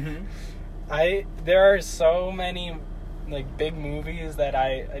either. Mm-hmm. There are so many, like, big movies that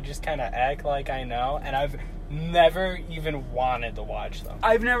I just kind of act like I know, and I've never even wanted to watch them.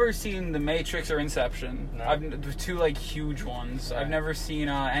 I've never seen The Matrix or Inception. No. The 2, like, huge ones. Yeah. I've never seen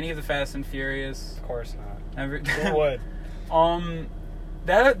any of the Fast and Furious. Of course not. Never. Who would?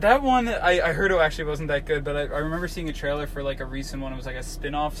 That one, I heard it actually wasn't that good, but I remember seeing a trailer for, like, a recent one. It was like a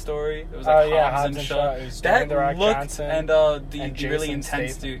spin-off story. It was like Hobbs and Shaw. It was That The Rock looked, Johnson and the Jason really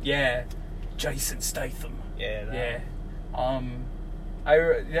intense Statham. dude. Yeah. Jason Statham. Yeah.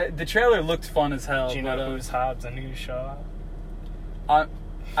 The trailer looked fun as hell. Do you know who's Hobbs and who's Shaw? I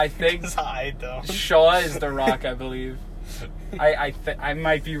think I don't. Shaw is The Rock, I believe. I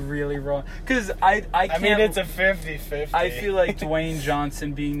might be really wrong, because I can't. I mean, it's a 50-50. I feel like Dwayne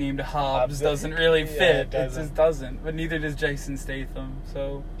Johnson being named Hobbs doesn't really fit. Yeah, it just doesn't. But neither does Jason Statham.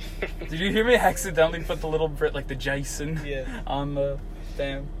 So, did you hear me accidentally put the little Brit, like the Jason, on the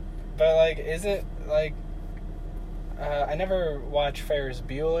damn? But, like, is it like? I never watched Ferris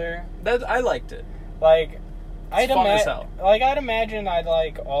Bueller. I liked it. Like, It's fun as hell. I'd imagine I'd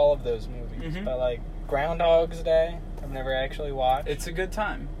like all of those movies, Mhm. but like Groundhog's Day, I've never actually watched. It's a good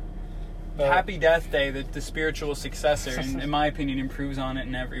time. But Happy Death Day, the spiritual successor, in my opinion, improves on it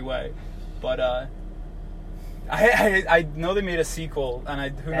in every way. But I know they made a sequel,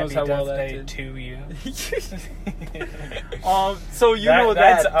 and who knows how well that Day did. to you. So you know that,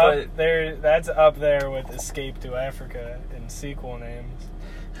 that's but up there. That's up there with Escape to Africa in sequel names.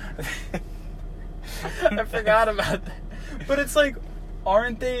 I forgot about that. But it's like,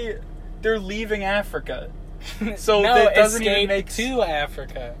 aren't they? They're leaving Africa, so no, that doesn't Escape even make to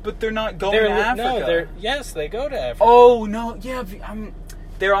Africa. But they're not going to Africa. No, yes, they go to Africa. Oh no, yeah,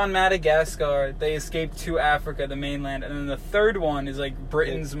 they're on Madagascar. They escaped to Africa, the mainland, and then the third one is like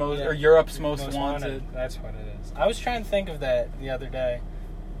Britain's or Europe's most wanted. That's what it is. I was trying to think of that the other day,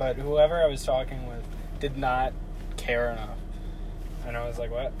 but whoever I was talking with did not care enough. And I was like,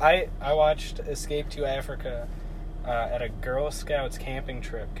 what? I watched Escape to Africa at a Girl Scouts camping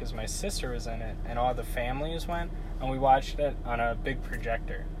trip because my sister was in it, and all the families went, and we watched it on a big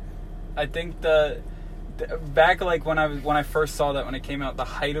projector. I think back, like, when I first saw that, when it came out, the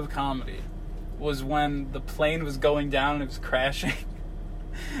height of comedy was when the plane was going down and it was crashing.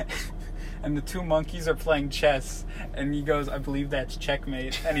 And the 2 monkeys are playing chess, and he goes, I believe that's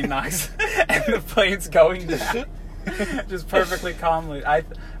checkmate, and he knocks, and the plane's going down. Just perfectly calmly.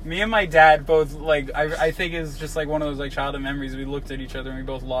 Me and my dad both, like, I think it's just like one of those, like, childhood memories. We looked at each other and we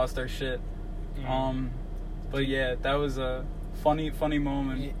both lost our shit. But yeah, that was a funny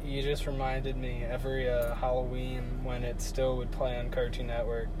moment. You just reminded me, every Halloween when it still would play on Cartoon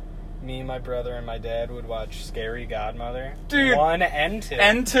Network, me, my brother, and my dad would watch Scary Godmother. Dude, 1 and 2.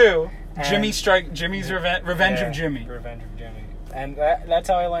 And 2. Jimmy's Revenge of Jimmy. Revenge of Jimmy. And that's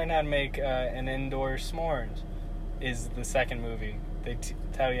how I learned how to make an indoor s'mores. Is the second movie. They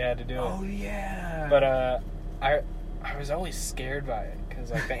tell you how to do it. Oh, yeah. But I was always scared by it because,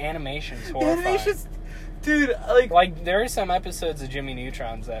 like, the animation's horrifying. Dude, like there are some episodes of Jimmy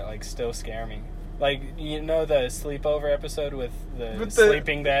Neutrons that, like, still scare me. Like, you know the sleepover episode with the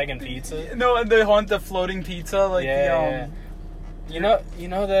sleeping bag and pizza? No, and they haunt the floating pizza, like yeah. You know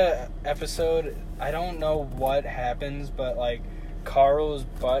the episode, I don't know what happens, but, like, Carl's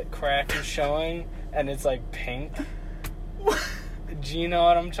butt crack is showing and it's like pink. Do you know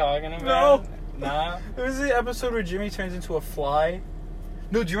what I'm talking about? No. Nah? There was the episode where Jimmy turns into a fly.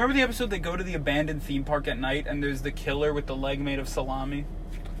 No, do you remember the episode they go to the abandoned theme park at night and there's the killer with the leg made of salami?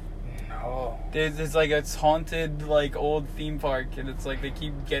 No. Oh. It's like it's haunted like old theme park, and it's like they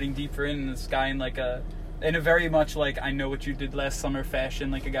keep getting deeper in this guy in like a very much like I Know What You Did Last Summer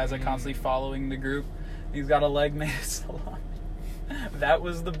fashion, like a guy's like constantly following the group. He's got a leg made of salami. That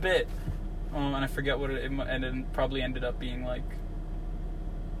was the bit. And I forget what it probably ended up being like.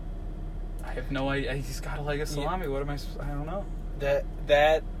 I have no idea. He's got a leg of salami. What am I don't know.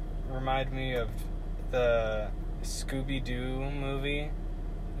 That reminded me of the Scooby-Doo movie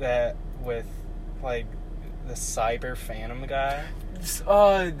that with like the Cyber Phantom guy.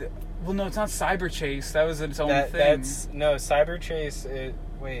 Well, no, it's not Cyber Chase. That was its own thing. Cyber Chase.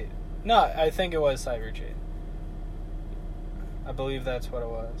 No, I think it was Cyber Chase. I believe that's what it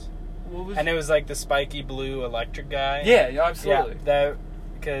was. And it was like the spiky blue electric guy. Yeah, absolutely. Yeah,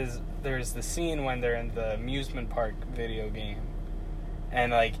 because there's the scene when they're in the amusement park video game,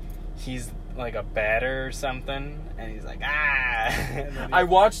 and like he's like a batter or something, and he's like I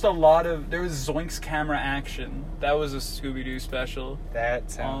watched a lot of. There was Zoinks Camera Action. That was a Scooby-Doo special.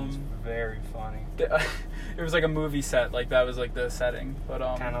 That sounds very funny. It was like a movie set. Like that was like the setting, but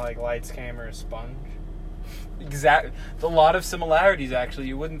kind of like Lights, Camera, Sponge. Exactly. A lot of similarities, actually.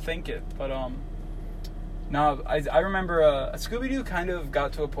 You wouldn't think it, but no, I remember Scooby-Doo kind of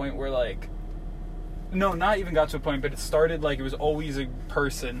got to a point where like, no, not even got to a point, but it started like it was always a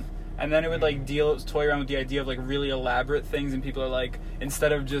person, and then it would like toy around with the idea of like really elaborate things, and people are like,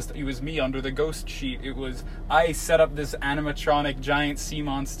 instead of just it was me under the ghost sheet, it was I set up this animatronic giant sea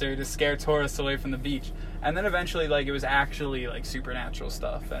monster to scare tourists away from the beach, and then eventually like it was actually like supernatural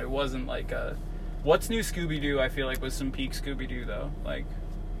stuff, and it wasn't like a. What's New Scooby-Doo, I feel like, was some peak Scooby-Doo, though. Like,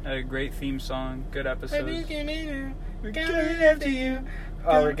 had a great theme song, good episodes. We're coming after you.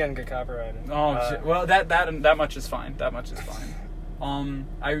 Oh, we're getting good copyrighted. Oh, shit. Well, that much is fine. That much is fine.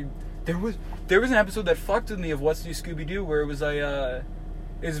 There was an episode that fucked with me of What's New Scooby-Doo, where it was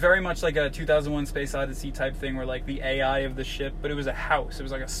it was very much like a 2001 Space Odyssey type thing, where like the AI of the ship, but it was a house. It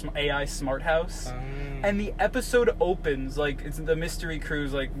was like a AI smart house. And the episode opens like it's the mystery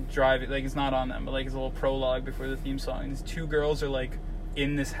crew's like driving, like it's not on them, but like it's a little prologue before the theme song. And these two girls are like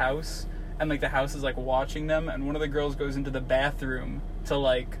in this house, and like the house is like watching them, and one of the girls goes into the bathroom to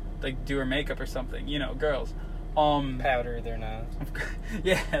like do her makeup or something. You know, girls. Powder their nose.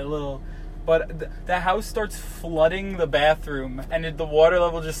 Yeah, a little. But the house starts flooding the bathroom, and the water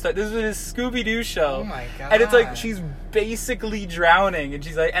level just starts. This is a Scooby-Doo show. Oh my god! And it's like she's basically drowning, and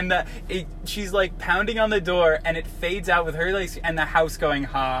she's like, she's like pounding on the door, and it fades out with her like, and the house going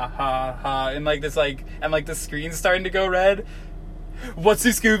ha ha ha, and like this like, and like the screen's starting to go red. What's the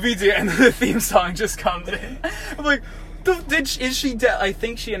Scooby-Doo? And the theme song just comes in. I'm like, is she dead? I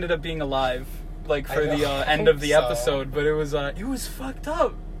think she ended up being alive, like for the end of the episode, but it was fucked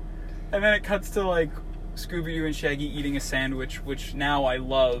up. And then it cuts to, like, Scooby-Doo and Shaggy eating a sandwich, which now I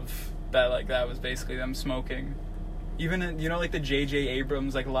love that, like, that was basically them smoking. Even, you know, like, the J.J.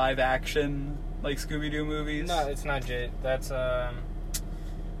 Abrams, like, live-action, like, Scooby-Doo movies? No, it's not that's, Sam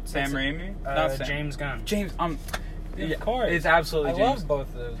Raimi? Not Sam. James Gunn. Yeah, of course. It's absolutely James. I love both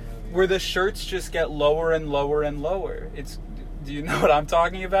of those movies. Where the shirts just get lower and lower and lower. Do you know what I'm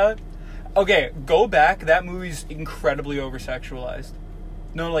talking about? Okay, go back. That movie's incredibly over-sexualized.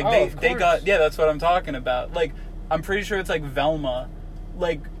 No, like they got that's what I'm talking about. Like I'm pretty sure it's like Velma,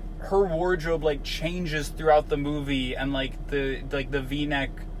 like her wardrobe like changes throughout the movie, and like the V-neck.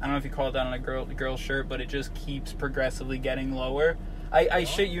 I don't know if you call it that on a girl shirt, but it just keeps progressively getting lower. I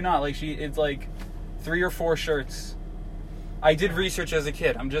shit you not. Like it's like 3 or 4 shirts. I did research as a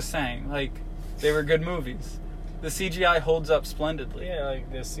kid. I'm just saying, like they were good movies. The CGI holds up splendidly. Yeah, like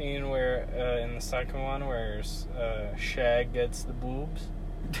the scene where in the second one where Shag gets the boobs.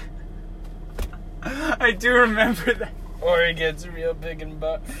 I do remember that. Or he gets real big and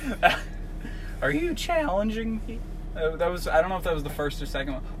butt. Are you challenging me? That was. I don't know if that was the first or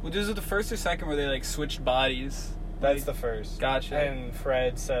second one. Well, was it the first or second where they like switched bodies? That's the first. Gotcha. And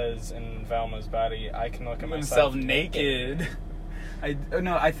Fred says in Velma's body, "I can look at myself naked."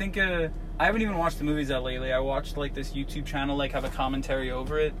 I think I haven't even watched the movies that lately. I watched like this YouTube channel like have a commentary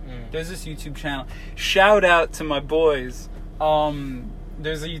over it. There's this YouTube channel. Shout out to my boys.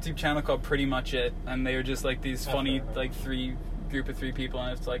 There's a YouTube channel called Pretty Much It, and they were just like these funny like group of 3 people,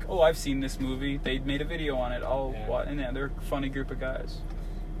 and it's like, oh, I've seen this movie. They made a video on it. And they're a funny group of guys.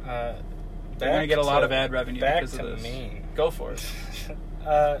 They're gonna get a lot of ad revenue because of this. Me. Go for it.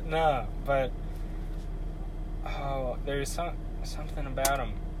 No, but there's something about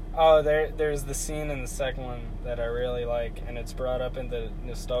them. Oh, there's the scene in the second one that I really like, and it's brought up in the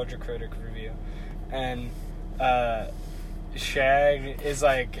Nostalgia Critic review, and Shag is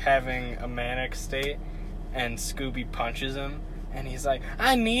like having a manic state, and Scooby punches him, And he's like,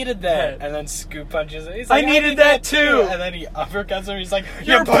 I needed that. And then Scoop punches him. He's I like, needed that too. And then he uppercuts him. He's like,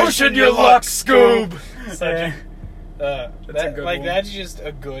 You're pushing your luck, Scoop. Such That's a good one. That's just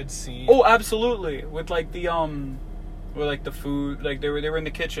a good scene. Oh, absolutely. With like the with like the food, like they were in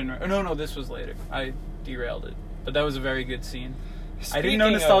the kitchen. No, this was later. I derailed it, but that was a very good scene. I didn't know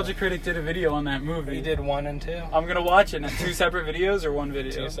Nostalgia Critic did a video on that movie. He did 1 and 2. I'm gonna watch it. 2 separate videos or 1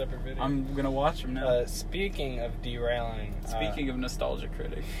 video? 2 separate videos. I'm gonna watch them now. Speaking of derailing. Speaking of Nostalgia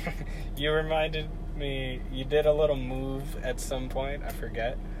Critic. You reminded me, you did a little move at some point, I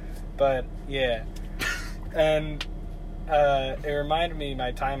forget. But, yeah. And it reminded me of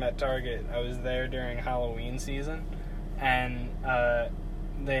my time at Target. I was there during Halloween season. And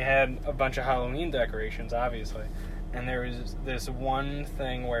they had a bunch of Halloween decorations, obviously. And there was this one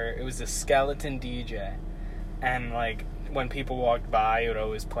thing where it was a skeleton DJ. And, like, when people walked by, it would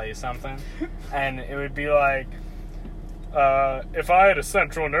always play something. And it would be like, if I had a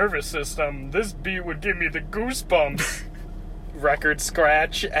central nervous system, this beat would give me the goosebumps. Record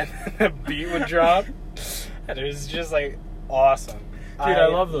scratch, and then the beat would drop. And it was just, like, awesome. Dude, I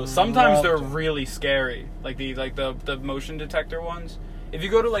love those. Sometimes they're really scary. Like the motion detector ones. If you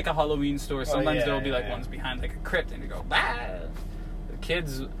go to like a Halloween store, sometimes there'll be like ones behind like a crypt, and you go, bah! The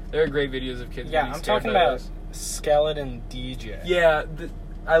kids, there are great videos of kids. Yeah, getting I'm scared talking by about those. skeleton DJ. Yeah,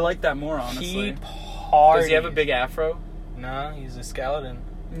 I like that more, honestly. Does he have a big afro? No, he's a skeleton.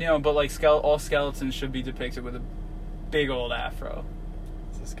 No, but like all skeletons should be depicted with a big old afro.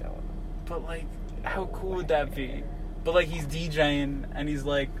 It's a skeleton. But like, how cool would that be? But like, he's DJing and he's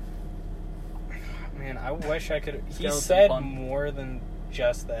like, man, I wish I could. He Skeleton said fun. more than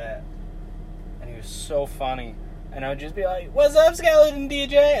just that, and he was so funny. And I would just be like, "What's up, skeleton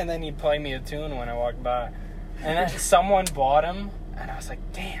DJ?" And then he'd play me a tune when I walked by. And then someone bought him, and I was like,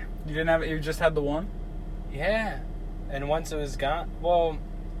 "Damn." You didn't have it. You just had the one. Yeah. And once it was gone, well,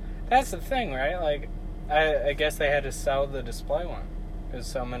 that's the thing, right? Like, I guess they had to sell the display one because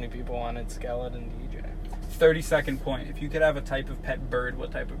so many people wanted skeleton DJ. 30-second point. If you could have a type of pet bird,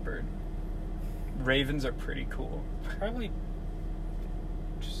 what type of bird? Ravens are pretty cool. Probably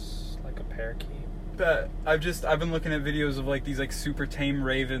just like a parakeet. I've been looking at videos of like these like super tame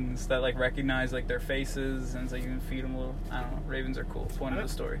ravens that like recognize like their faces, and it's like you can feed them a little. I don't know. Ravens are cool. Point of the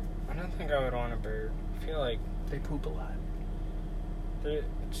story. I don't think I would want a bird. I feel like They poop a lot.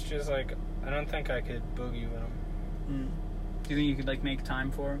 it's just like I don't think I could boogie with them. Do you think you could like make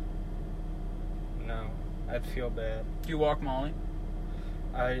time for them? No, I'd feel bad. Do you walk Molly?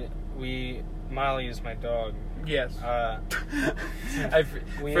 Molly is my dog. Yes.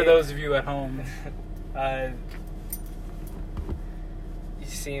 We- For those of you at home. You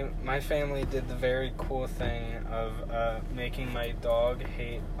see, my family did the very cool thing of making my dog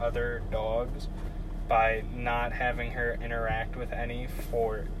hate other dogs by not having her interact with any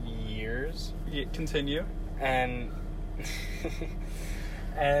for years. Yeah, continue. And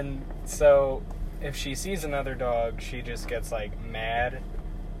and so if she sees another dog, she just gets like mad.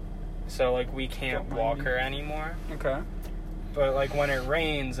 So like we can't Don't mind walk me. her anymore. Okay. But like when it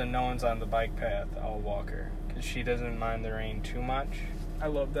rains and no one's on the bike path, I'll walk her because she doesn't mind the rain too much. I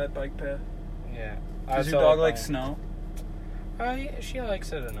love that bike path. Yeah. Does your dog like snow? Yeah, she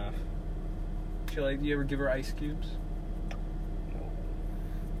likes it enough. Do you ever give her ice cubes? No.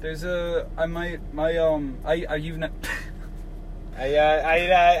 There's you've not.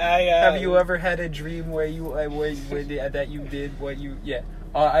 Have you ever had a dream where you that you did what you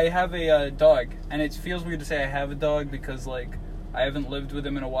I have a dog, and it feels weird to say I have a dog because like I haven't lived with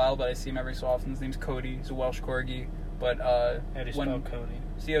him in a while, but I see him every so often. His name's Cody. He's a Welsh Corgi, but How do you spell Cody?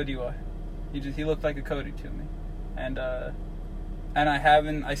 Cody. He looked like a Cody to me, and I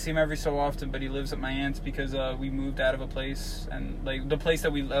see him every so often, but he lives at my aunt's because we moved out of a place, and like the place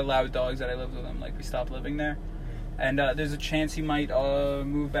that we allowed dogs that I lived with him, like we stopped living there. And there's a chance he might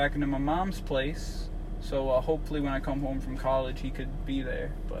move back into my mom's place. So hopefully when I come home from college, he could be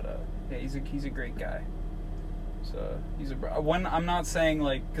there. But yeah, he's a great guy. So I'm not saying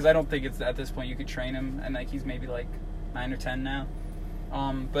like, because I don't think it's at this point you could train him, and like he's maybe like 9 or 10 now.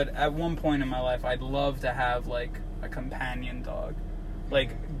 But at one point in my life, I'd love to have like a companion dog,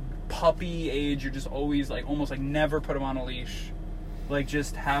 like puppy age. You're just always like almost like never put him on a leash, like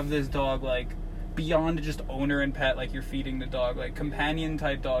just have this dog like. Beyond just owner and pet, like you're feeding the dog, like companion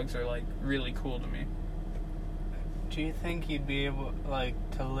type dogs are like really cool to me. Do you think you'd be able like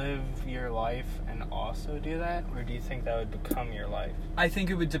to live your life and also do that, or do you think that would become your life? I think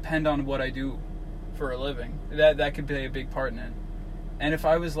it would depend on what I do for a living. That could play a big part in it. And if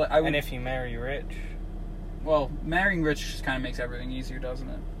I was like, and if you marry rich, well, marrying rich just kind of makes everything easier, doesn't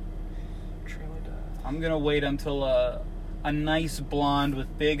it? Truly does. I'm gonna wait until a nice blonde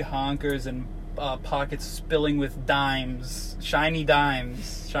with big honkers and pockets spilling with dimes, shiny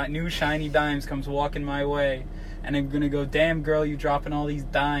dimes, new shiny dimes comes walking my way, and I'm gonna go, damn girl, you dropping all these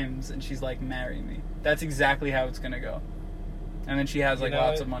dimes, and she's like, marry me. That's exactly how it's gonna go. And then she has like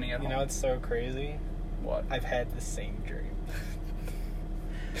lots of money at home. You know what's so crazy? What? I've had the same dream.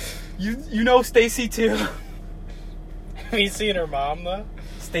 You know Stacy too. Have you seen her mom though?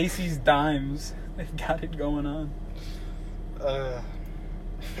 Stacy's dimes. They've got it going on.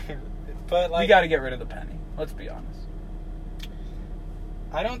 But like, we got to get rid of the penny. Let's be honest.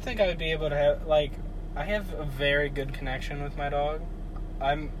 I don't think I would be able to have, like, I have a very good connection with my dog.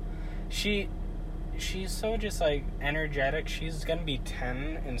 She's so just like energetic. She's gonna be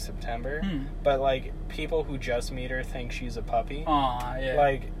 10 in September, but like people who just meet her think she's a puppy. Aw, yeah.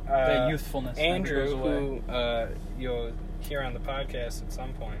 Like the youthfulness. Andrew, never goes away. who you'll hear on the podcast at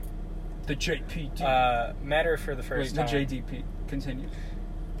some point. The JPT. Met her for the first time. The JDP. Continue.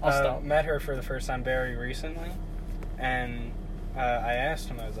 I'll stop. Met her for the first time very recently, and I asked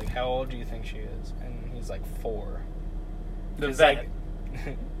him, I was like, how old do you think she is? And he's like 4. The vet.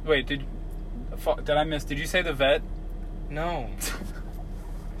 Like, wait, did I miss? Did you say the vet? No.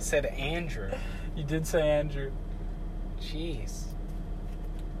 I said Andrew. You did say Andrew. Jeez.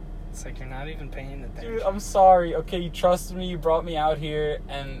 It's like you're not even paying attention. Dude, I'm sorry. Okay, you trusted me. You brought me out here,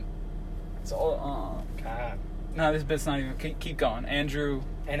 and it's all. God. No, this bit's not even. Keep going, Andrew.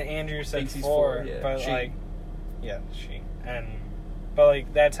 And Andrew said thinks he's 4, yeah. but She. like, yeah, she. But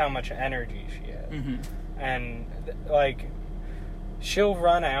like that's how much energy she has. Mm-hmm. And like, she'll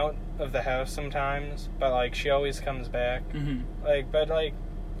run out of the house sometimes, but like she always comes back. Mm-hmm. Like, but like,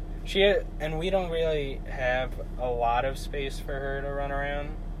 and we don't really have a lot of space for her to run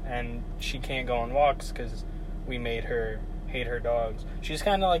around, and she can't go on walks because we made her hate her dogs. She's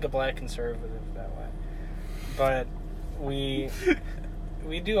kind of like a black conservative that way, but we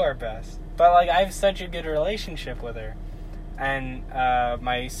do our best. But like, I have such a good relationship with her. And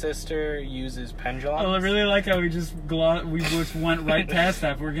my sister uses pendulums. I really like how we just went right past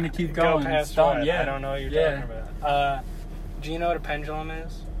that. But we're gonna keep going. Go past what? Yeah. I don't know what you're talking about. Do you know what a pendulum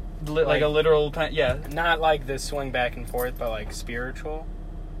is? Like a literal yeah. Not like the swing back and forth, but like spiritual.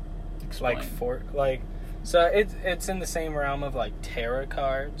 Explain. So it's in the same realm of like tarot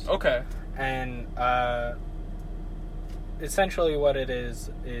cards. Okay. And essentially what it is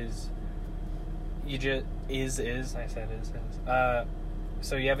you just I said is.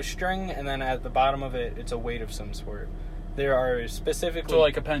 So you have a string, and then at the bottom of it, it's a weight of some sort. There are specifically... So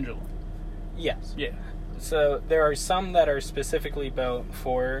like a pendulum? Yes. Yeah. So there are some that are specifically built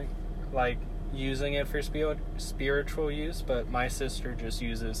for, like, using it for spiritual use, but my sister just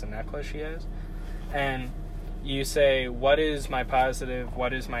uses a necklace she has. And you say, what is my positive,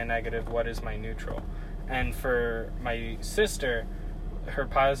 what is my negative, what is my neutral? And for my sister... her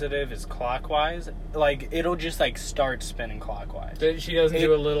positive is clockwise. Like, it'll just, like, start spinning clockwise. She doesn't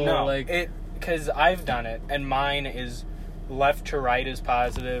do a little, like... Because I've done it, and mine is left to right is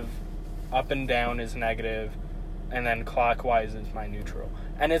positive, up and down is negative, and then clockwise is my neutral.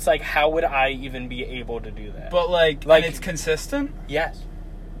 And it's like, how would I even be able to do that? But, like and it's consistent? Yes.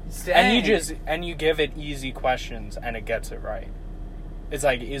 Dang. And you give it easy questions, and it gets it right. It's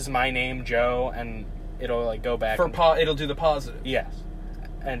like, is my name Joe? And it'll, like, go back. It'll do the positive. Yes.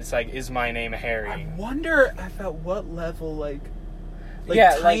 And it's like, is my name Harry? I wonder at what level, like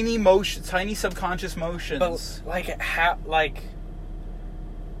tiny motion, tiny subconscious motions. But like how, like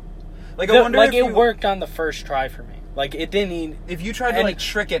I wonder if it worked on the first try for me. Like, it didn't even... If you tried to like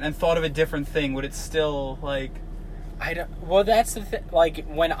trick it and thought of a different thing, would it still like? I don't. Well, that's the thing. Like,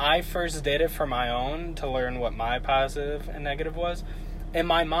 when I first did it for my own to learn what my positive and negative was, in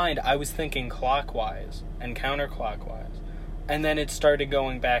my mind I was thinking clockwise and counterclockwise. And then it started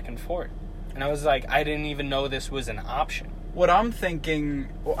going back and forth. And I was like, I didn't even know this was an option. What I'm thinking...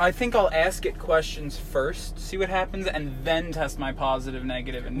 Well, I think I'll ask it questions first, see what happens, and then test my positive,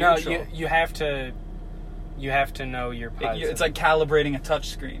 negative, and neutral. No, you have to... You have to know your positive. It's like calibrating a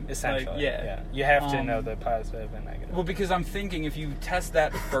touchscreen. Essentially. Like, yeah. You have to know the positive and negative. Well, because I'm thinking if you test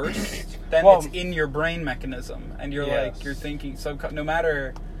that first, then it's in your brain mechanism. And you're like, you're thinking... So no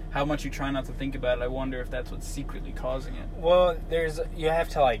matter... how much you try not to think about it, I wonder if that's what's secretly causing it. Well, you have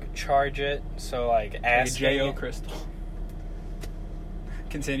to, like, charge it, so, like, ask like a J.O. crystal.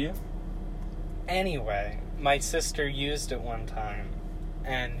 Continue. Anyway, my sister used it one time,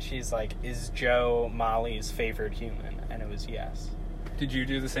 and she's like, is Joe Molly's favorite human? And it was yes. Did you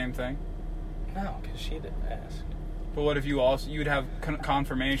do the same thing? No, because she didn't ask. But what if you'd have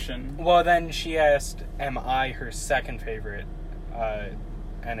confirmation? Well, then she asked, am I her second favorite?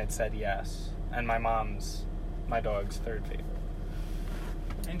 And it said yes. And my mom's my dog's third favorite.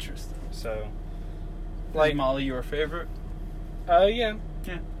 Interesting. So, Is Molly your favorite? Yeah.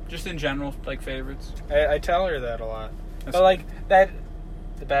 Yeah. Just in general, like favorites. I tell her that a lot. That's But like that,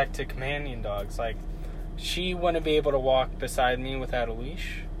 back to companion dogs, like she wouldn't be able to walk beside me without a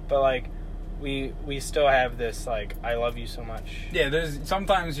leash. But like we still have this like I love you so much. Yeah, there's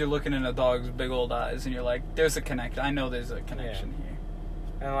sometimes you're looking in a dog's big old eyes and you're like, there's a connect. I know there's a connection here.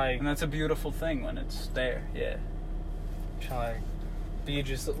 And that's a beautiful thing when it's there. Yeah. she'll like be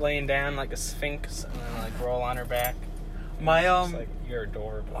just laying down like a sphinx and then like roll on her back. My It's like, you're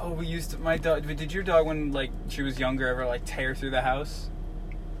adorable. Oh, we used to. My dog. Did your dog, when like she was younger, ever like tear through the house?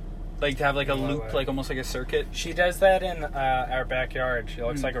 Like to have like a No loop, way. like almost like a circuit. She does that in our backyard. She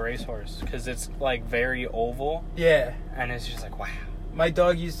looks Mm. like a racehorse because it's like very oval Yeah. and it's just like wow. My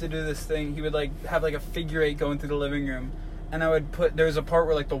dog used to do this thing. He would like have like a figure eight going through the living room, and I would put. There was a part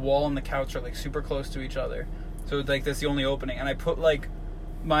where like the wall and the couch are like super close to each other, so it's like that's the only opening. And I put like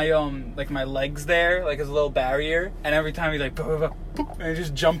my my legs there like as a little barrier, and every time he'd like and he'd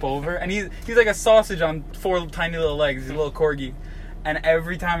just jump over, and he's like a sausage on 4 tiny little legs. He's a little corgi, and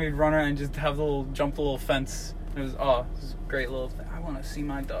every time he'd run around and just have the little jump the little fence. It was a great little thing. I want to see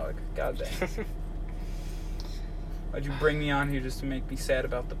my dog. God dang. Why'd you bring me on here just to make me sad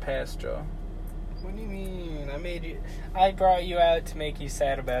about the past, Joe? What do you mean? I brought you out to make you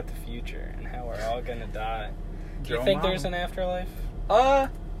sad about the future and how we're all gonna die. Do you Joe think Mom. there's an afterlife?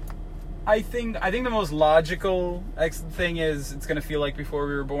 I think the most logical thing is it's gonna feel like before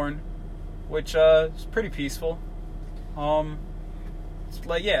we were born, which is pretty peaceful. It's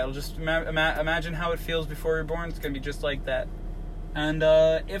like it'll just imagine how it feels before you're born. It's gonna be just like that. And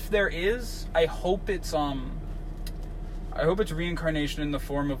if there is, I hope it's reincarnation in the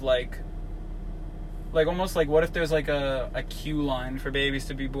form of like almost like what if there's like a queue line for babies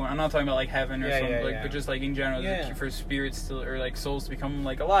to be born. I'm not talking about like heaven or something, but just like in general, there's a queue for spirits to, or like souls to become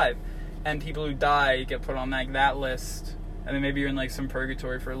like alive, and people who die get put on like that list, and then maybe you're in like some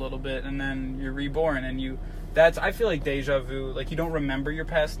purgatory for a little bit, and then you're reborn, and I feel like deja vu. Like you don't remember your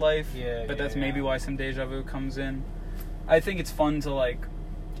past life, but that's maybe why some deja vu comes in. I think it's fun to like.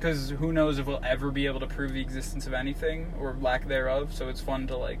 Because who knows if we'll ever be able to prove the existence of anything or lack thereof. So it's fun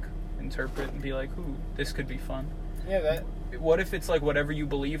to like interpret and be like, "Ooh, this could be fun." Yeah, What if it's like whatever you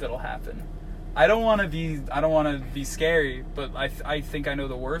believe it'll happen? I don't want to be scary, but I think I know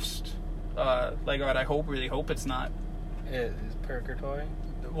the worst. I really hope it's not. is purgatory.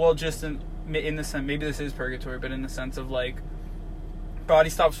 Well, just in the sense, maybe this is purgatory, but in the sense of like, body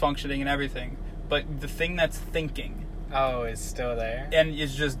stops functioning and everything, but the thing that's thinking. Oh, it's still there? And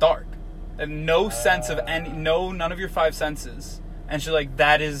it's just dark. And no sense of none of your 5 senses. And she's like,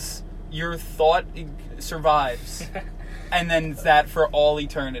 that is, your thought survives. And then it's that for all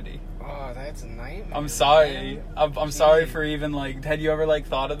eternity. Oh, that's a nightmare. I'm sorry. Man. I'm sorry for even, like, had you ever, like,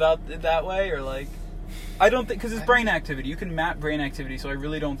 thought about it that way? Or, like, I don't think, because it's brain activity. You can map brain activity, so I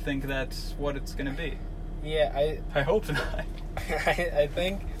really don't think that's what it's going to be. Yeah, I hope not. I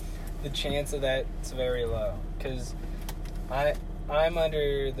think the chance of that is very low. Because I'm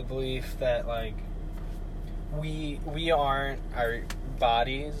under the belief that like we aren't our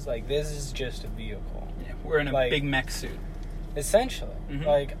bodies. Like this is just a vehicle. Yeah, we're in a big mech suit. Essentially, Mm-hmm.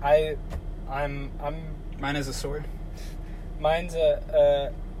 like I'm. Mine is a sword. Mine's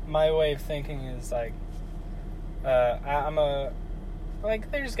my way of thinking is like I'm a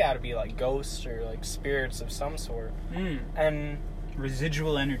like there's got to be like ghosts or like spirits of some sort, and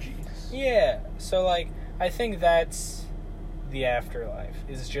residual energies. Yeah, so like I think that's the afterlife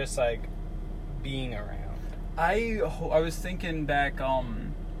is just like being around. I was thinking back.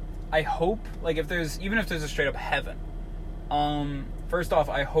 I hope like if there's a straight up heaven. First off,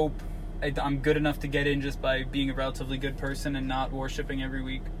 I hope I'm good enough to get in just by being a relatively good person and not worshiping every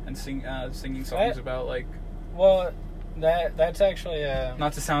week and singing songs about like. Well, that's actually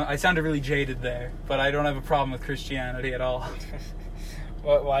not to sound. I sounded really jaded there, but I don't have a problem with Christianity at all.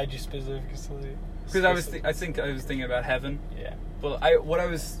 Why'd you specifically? Because I think I was thinking about heaven. Yeah. Well,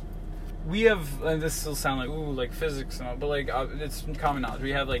 we have, and this will sound like physics and all, but like it's common knowledge.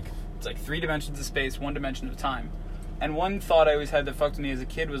 We have it's 3 dimensions of space, 1 dimension of time. And one thought I always had that fucked with me as a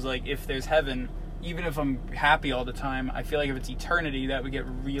kid was like, if there's heaven, even if I'm happy all the time, I feel like if it's eternity, that would get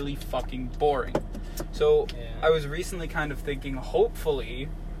really fucking boring. So I was recently kind of thinking, hopefully,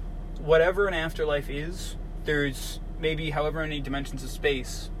 whatever an afterlife is, there's maybe however many dimensions of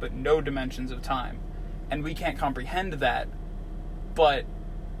space, but no dimensions of time. And we can't comprehend that, but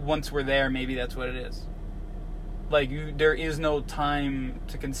once we're there, maybe that's what it is. Like, there is no time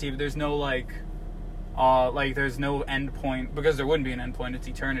to conceive. There's no, there's no end point, because there wouldn't be an end point, it's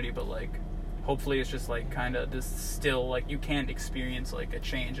eternity, but, hopefully it's just like kind of this still, like you can't experience like a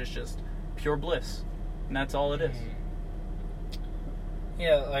change. It's just pure bliss, and that's all it is.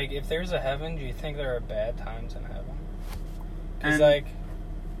 Yeah, like if there's a heaven, do you think there are bad times in heaven? Because And- like,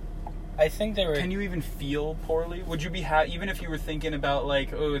 I think there were. Can you even feel poorly? Would you be even if you were thinking about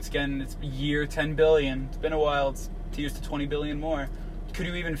like, oh, it's year 10 billion. It's been a while. It's years to 20 billion more. Could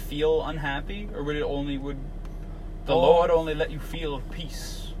you even feel unhappy, or would the Lord only let you feel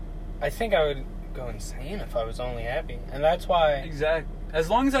peace? I think I would go insane if I was only happy, and that's why. Exactly.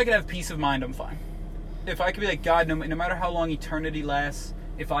 As long as I could have peace of mind, I'm fine. If I could be like, God, no matter how long eternity lasts,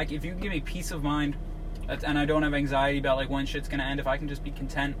 if you can give me peace of mind, and I don't have anxiety about like when shit's gonna end, if I can just be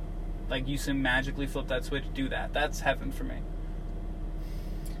content, like you can magically flip that switch, do that. That's heaven for me.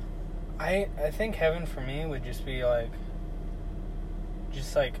 I think heaven for me would just be like,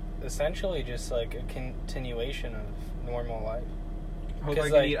 essentially just like a continuation of normal life. Hope I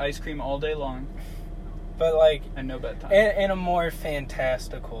can like, eat ice cream all day long but like and no bedtime. in a more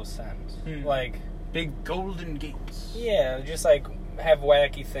fantastical sense, like big golden gates. yeah, just like have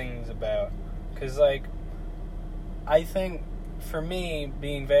wacky things about. Because like, I think for me,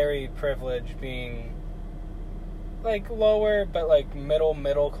 being very privileged, being like lower but like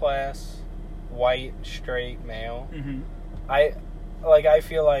middle class, white, straight male, I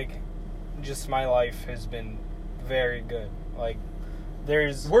feel like just my life has been very good. Like,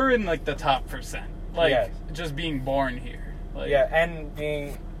 we're in like the top %. Like, yes. just being born here. Like, yeah, and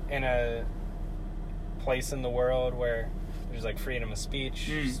being in a place in the world where there's like freedom of speech,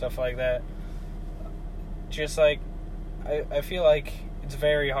 stuff like that. Just like, I feel like it's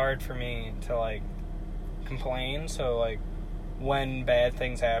very hard for me to like complain. So like, when bad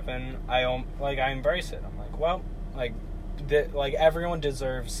things happen, I embrace it. I'm like, well, like everyone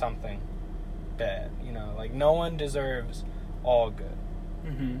deserves something bad, you know. Like no one deserves all good.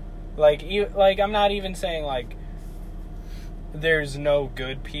 Like I'm not even saying like there's no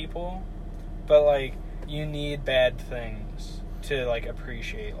good people, but like you need bad things to like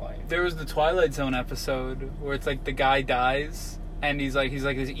appreciate life. There was the Twilight Zone episode where it's like the guy dies and he's like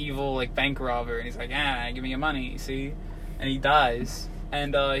this evil like bank robber, and he's like, give me your money, see? And he dies,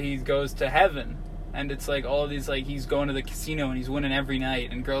 and he goes to heaven, and it's like all these like he's going to the casino and he's winning every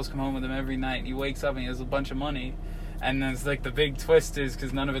night, and girls come home with him every night, and he wakes up and he has a bunch of money. And then it's like the big twist is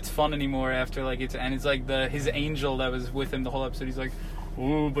because none of it's fun anymore after like it's like his angel that was with him the whole episode. He's like,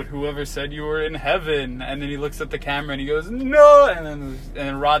 "Ooh, but whoever said you were in heaven?" And then he looks at the camera and he goes, "No!" And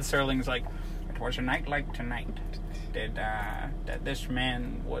then Rod Serling's like, "It was a night like tonight that this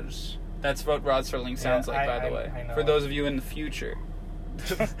man was." That's what Rod Serling sounds like, by the way. For those of you in the future,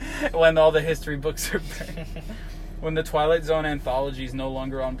 when all the history books are back. When the Twilight Zone anthology is no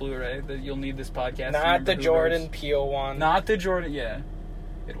longer on Blu-ray, that you'll need this podcast. Not the Jordan Peele one. Not the Jordan. Yeah,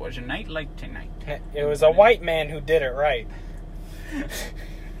 it was a night like tonight. It was a white man who did it right.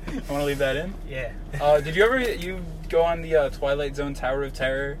 I want to leave that in. Yeah. Did you go on the Twilight Zone Tower of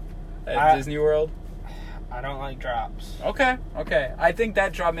Terror at Disney World? I don't like drops. Okay. I think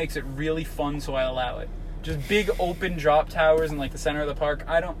that drop makes it really fun, so I allow it. Just big open drop towers in like the center of the park.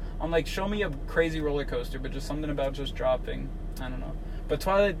 I'm like, show me a crazy roller coaster, but just something about just dropping. I don't know. But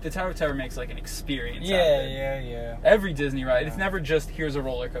the Tower of Terror makes like an experience. Yeah. Every Disney ride, it's never just here's a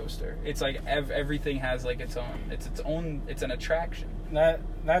roller coaster. It's like everything has like its own. It's an attraction.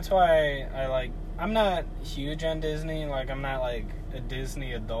 That's why I like. I'm not huge on Disney. Like I'm not like a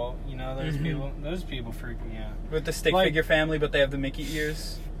Disney adult. You know, those people freak me out. With the stick figure family, but they have the Mickey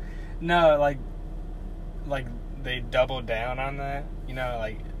ears. No, like they double down on that, you know,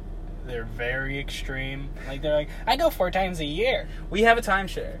 like they're very extreme. Like they're like, I go 4 times a year. We have a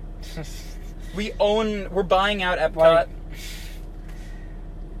timeshare. We're buying out Epcot. Like,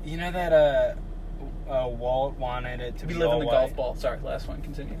 you know that Walt wanted it to be all white. We live in the golf ball. Sorry, last one.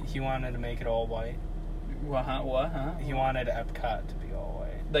 Continue. He wanted to make it all white. What? Huh? He wanted Epcot to be all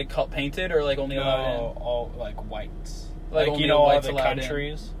white. Like painted or like only allowed in? All like whites. Like you know, all the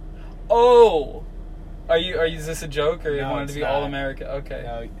countries. Oh. Are you? Is this a joke, or you No, wanted to be all America? Okay.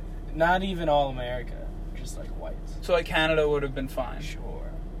 No, not even all America. Just like whites. So like Canada would have been fine.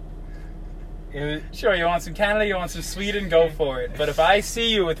 Sure. Sure, you want some Canada, you want some Sweden, go for it. But if I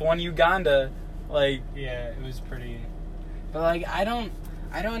see you with one Uganda, like... Yeah, it was pretty... But, like, I don't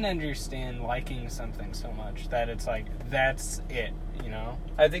understand liking something so much that it's like, that's it, you know?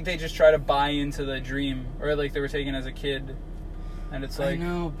 I think they just try to buy into the dream, or like they were taken as a kid. And it's like... I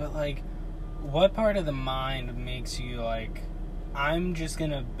know, but, like, what part of the mind makes you, like, I'm just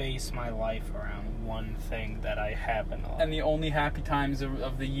gonna base my life around one thing that I happen to like? And the only happy times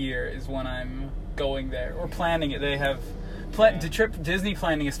of the year is when I'm going there, or planning it. They have Disney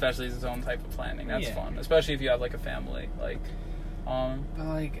planning especially is its own type of planning. That's fun, especially if you have like a family. Like, but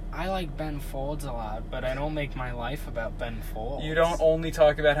like I like Ben Folds a lot, but I don't make my life about Ben Folds. You don't only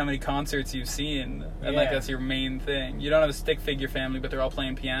talk about how many concerts you've seen, and like that's your main thing. You don't have a stick figure family, but they're all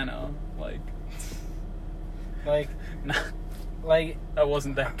playing piano. Like that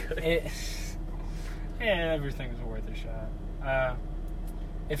wasn't that good. Everything's worth a shot.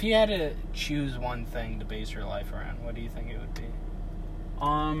 If you had to choose one thing to base your life around, what do you think it would be?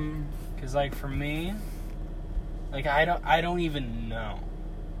 Because like for me, like I don't even know.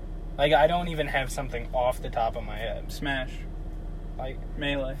 Like I don't even have something off the top of my head. Smash. Like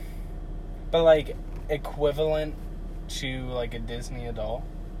Melee. But like equivalent to like a Disney adult.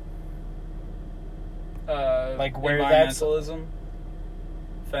 Like where environmentalism,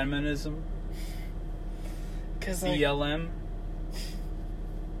 feminism, cause like, BLM,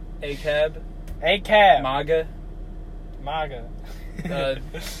 ACAB, MAGA,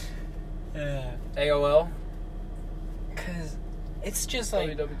 AOL. Cause it's just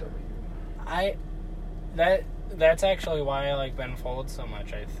like WWW. That's actually why I like Ben Folds so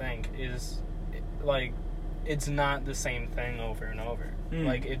much. I think is like it's not the same thing over and over.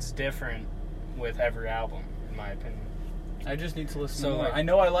 Like it's different with every album, in my opinion. I just need to listen to more. Like, I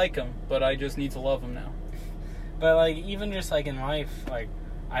know I like him, but I just need to love him now. But like even just like in life, like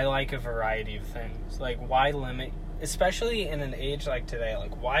I like a variety of things. Like why limit, especially in an age like today,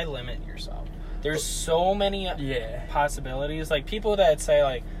 like why limit yourself? There's so many possibilities. Like people that say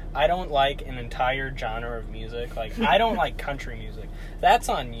like I don't like an entire genre of music, like I don't like country music. That's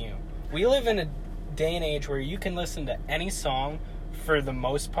on you. We live in a day and age where you can listen to any song for the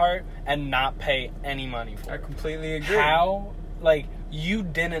most part and not pay any money for it. I completely agree. How, like, you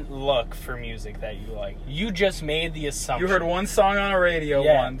didn't look for music that you like. You just made the assumption. You heard one song on a radio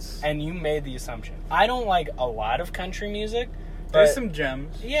once. And you made the assumption. I don't like a lot of country music. There's some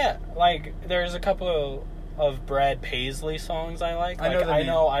gems. Yeah, like, there's a couple of Brad Paisley songs I like.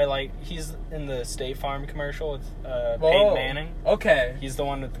 He's in the State Farm commercial with Peyton Manning. Okay. He's the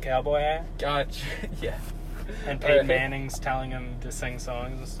one with the cowboy hat. Gotcha. Yeah. And Peyton Manning's telling him to sing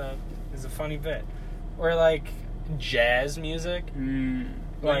songs and stuff. It's a funny bit. Or like jazz music.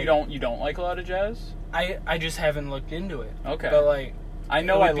 Well, you don't like a lot of jazz? I just haven't looked into it. Okay. But like I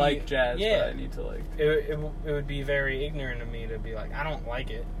know I like jazz, but I need to like it would be very ignorant of me to be like I don't like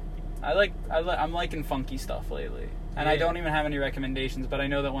it. I'm liking funky stuff lately. And I don't even have any recommendations, but I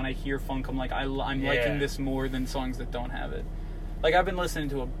know that when I hear funk I'm like I'm liking this more than songs that don't have it. Like I've been listening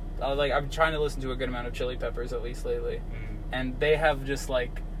to I'm trying to listen to a good amount of Chili Peppers at least lately. And they have just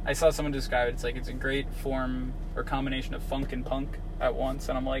like I saw someone describe it. It's like it's a great form or combination of funk and punk at once.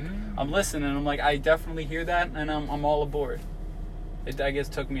 And I'm like, I'm listening. And I'm like, I definitely hear that, and I'm all aboard. It I guess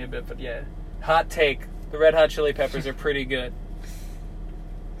took me a bit, but yeah. Hot take: the Red Hot Chili Peppers are pretty good.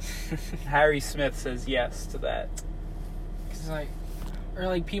 Harry Smith says yes to that. Cause like, or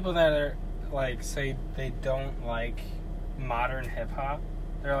like people that are like say they don't like modern hip hop.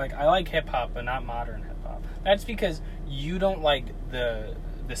 They're like, I like hip hop, but not modern hip hop. That's because you don't like the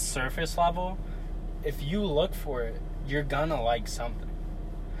surface level. If you look for it, you're gonna like something.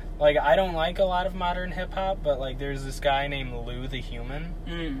 Like, I don't like a lot of modern hip hop, but like there's this guy named Lou the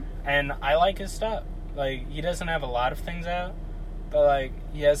Human, and I like his stuff. Like, he doesn't have a lot of things out, but like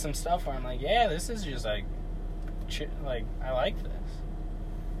he has some stuff where I'm like, yeah, this is just like I like this.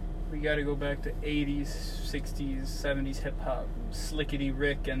 We gotta go back to 80s, 60s, 70s hip-hop. Slickety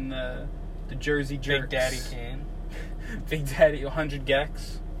Rick and the Jersey Jerks. Big Daddy Kane. Big Daddy, 100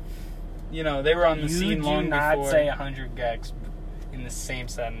 Gex. You know, they were on the scene long before. You do not say 100 Gex in the same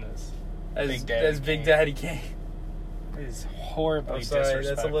sentence as Big Daddy Kane. It is horribly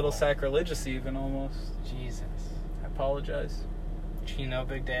disrespectful. That's a little sacrilegious even, almost. Jesus. I apologize. Do you know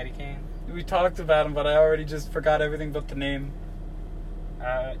Big Daddy Kane? We talked about him, but I already just forgot everything but the name.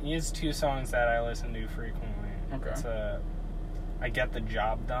 He has two songs that I listen to frequently. Okay. It's I Get the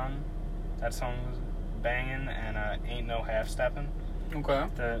Job Done. That song was banging, and Ain't No Half Steppin'. Okay.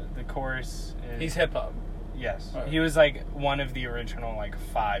 The chorus is... He's hip-hop. Yes. Okay. He was like one of the original like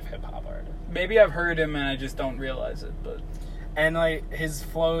 5 hip-hop artists. Maybe I've heard him and I just don't realize it, but... And like his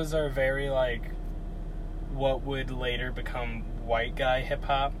flows are very like what would later become white guy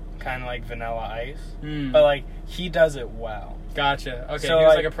hip-hop, kind of like Vanilla Ice. But like he does it well. Gotcha. Okay, so, he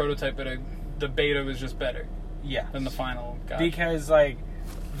was like a prototype, but the beta was just better. Yeah. Than the final. Gotcha. Because like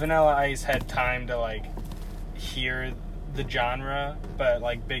Vanilla Ice had time to like hear the genre, but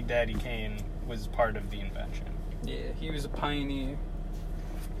like Big Daddy Kane was part of the invention. Yeah, he was a pioneer.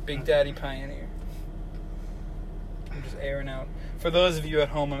 Big Daddy pioneer. I'm just airing out. For those of you at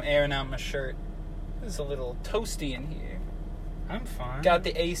home, I'm airing out my shirt. It's a little toasty in here. I'm fine. Got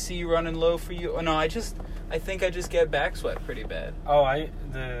the AC running low for you. Oh, no, I think I just get back sweat pretty bad. Oh,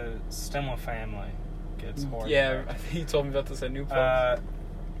 the Stimel family gets horrible. Yeah, I think you told me about this at New Paltz.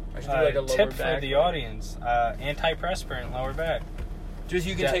 I should do like a lower tip back. for the audience: antiperspirant, lower back. Just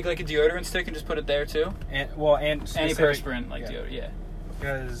you can take like a deodorant stick and just put it there too. Antiperspirant, like deodorant, yeah.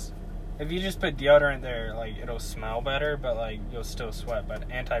 Because if you just put deodorant there, like it'll smell better, but like you'll still sweat. But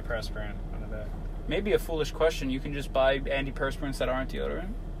antiperspirant on the back. Maybe a foolish question. You can just buy antiperspirants that aren't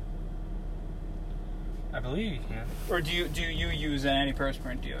deodorant. I believe you can. Or do you use an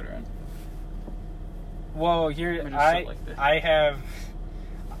antiperspirant deodorant? Well, here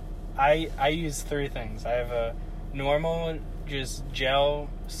I use three things. I have a normal just gel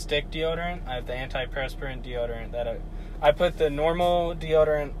stick deodorant. I have the antiperspirant deodorant that I put the normal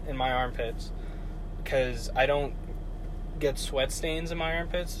deodorant in my armpits because I don't get sweat stains in my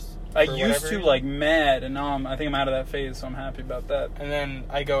armpits. I used to like mad, and now I think I'm out of that phase, so I'm happy about that. And then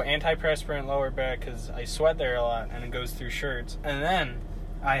I go antiperspirant lower back because I sweat there a lot, and it goes through shirts. And then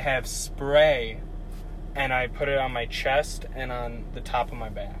I have spray, and I put it on my chest and on the top of my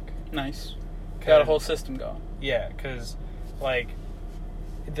back. Nice. Got a whole system going. Yeah, because like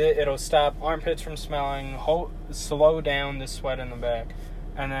it'll stop armpits from smelling, slow down the sweat in the back.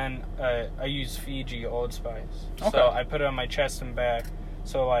 And then I use Fiji Old Spice. Okay. So I put it on my chest and back.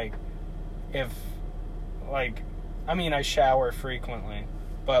 So, like, I shower frequently,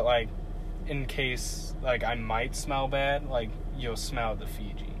 but, like, in case, like, I might smell bad, like, you'll smell the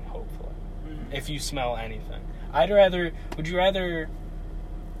Fiji, hopefully. Mm-hmm. If you smell anything. Would you rather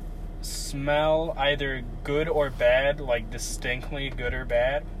smell either good or bad, like, distinctly good or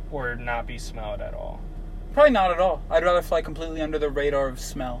bad, or not be smelled at all? Probably not at all. I'd rather fly completely under the radar of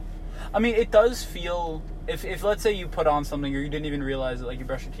smell. I mean, it does feel... If let's say you put on something or you didn't even realize it, like you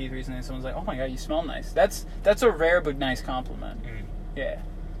brushed your teeth recently and someone's like, oh my god, you smell nice. That's a rare but nice compliment. Mm. Yeah.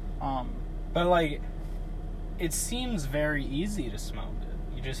 But, like, it seems very easy to smell good.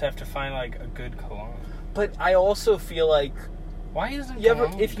 You just have to find, like, a good cologne. But I also feel like... Why isn't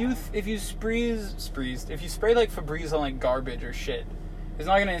if you spray like Febreze on like garbage or shit,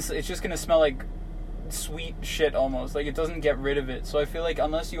 it's just gonna smell like sweet shit almost. Like it doesn't get rid of it. So I feel like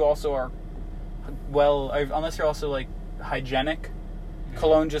unless you're also like hygienic, mm-hmm.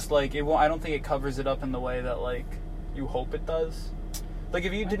 Cologne just like it won't. I don't think it covers it up in the way that like you hope it does. Like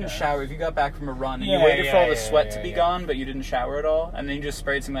if you didn't shower, if you got back from a run and you waited for all the sweat to be gone, but you didn't shower at all, and then you just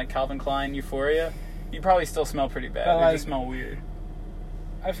sprayed some like Calvin Klein Euphoria, you probably still smell pretty bad. But, like, just smell weird.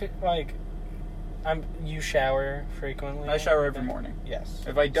 I feel like you shower frequently. I shower every morning. Yes.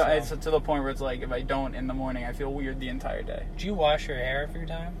 If I don't, it's to the point where it's like if I don't in the morning, I feel weird the entire day. Do you wash your hair every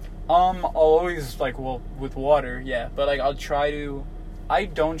time? I'll always with water, yeah. But like I'll try to. I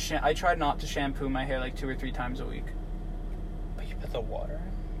try not to shampoo my hair like 2 or 3 times a week. But you put the water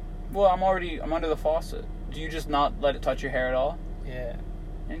in? Well, I'm under the faucet. Do you just not let it touch your hair at all? Yeah.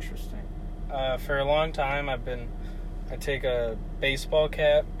 Interesting. For a long time, I take a baseball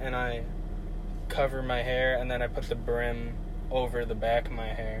cap and I cover my hair, and then I put the brim over the back of my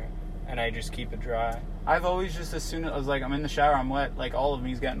hair, and I just keep it dry. I've always just assumed it was like I'm in the shower, I'm wet. Like all of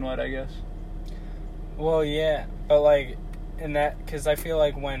me's getting wet, I guess. Well, yeah, but like in that, because I feel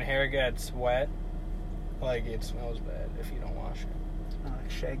like when hair gets wet, like it smells bad if you don't wash it.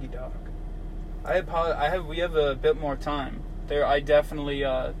 Like Shaggy Dog. We have a bit more time.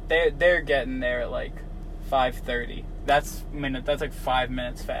 They're getting there at like 5:30. That's like 5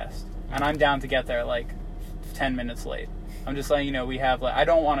 minutes fast, and I'm down to get there like 10 minutes late. I'm just letting you know we have like I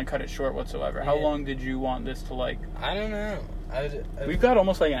don't want to cut it short whatsoever. Yeah. How long did you want this to like? I don't know. We've got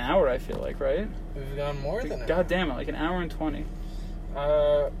almost like an hour. I feel like, right? We've gone more than. God damn it! Like an hour and 20.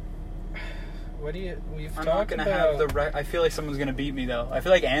 What do you? I'm not gonna have the. I feel like someone's gonna beat me though. I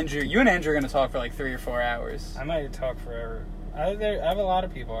feel like you and Andrew are gonna talk for like 3 or 4 hours. I might talk forever. I have a lot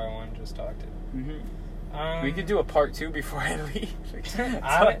of people I want to just talk to. Mm-hmm. We could do a part 2 before I leave.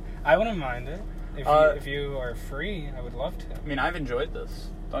 I wouldn't mind it. If you are free, I would love to. I mean, I've enjoyed this.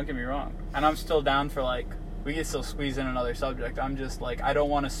 Don't get me wrong, and I'm still down for like we can still squeeze in another subject. I'm just like I don't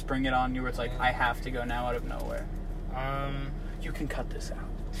want to spring it on you where it's like I have to go now out of nowhere. You can cut this out.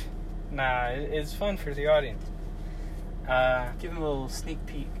 Nah, it's fun for the audience. Give them a little sneak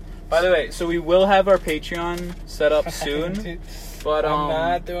peek. By the way, so we will have our Patreon set up soon. Dude, but I'm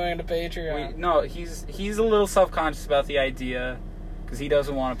not doing a Patreon. He's a little self-conscious about the idea because he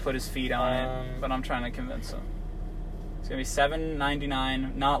doesn't want to put his feet on it. But I'm trying to convince him. It's gonna be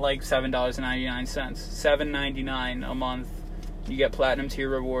 $7.99, not like $7.99. $7.99 a month. You get platinum tier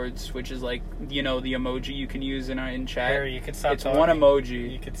rewards, which is like the emoji you can use in chat. Harry, you can stop it's talking. one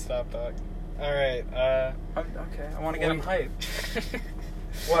emoji. You can stop talking. All right. Okay, I want to get him hyped.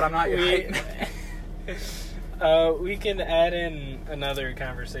 What? I'm not your hype man. We can add in another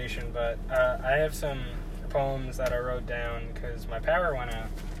conversation, but I have some poems that I wrote down because my power went out.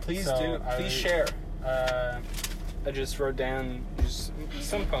 Please So do. Please share. I just wrote down just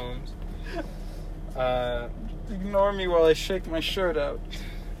some poems. Ignore me while I shake my shirt out.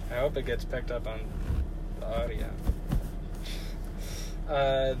 I hope it gets picked up on the audio.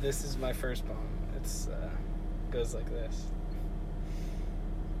 This is my first poem. It's goes like this.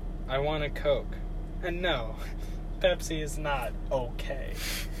 I want a Coke. And no, Pepsi is not okay.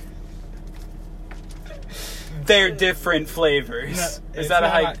 They're different flavors. No, is that a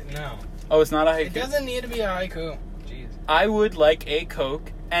not haiku? No. Oh, it's not a haiku? It doesn't need to be a haiku. Jeez. I would like a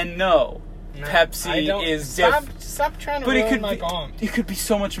Coke, and no, No, I Pepsi don't- is stop, different. Stop trying to But it ruin could my be, poem. it could be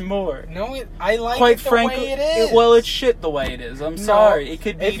so much more. No, I like Quite it the frankly, way it is. well, it's shit the way it is. I'm No, sorry. It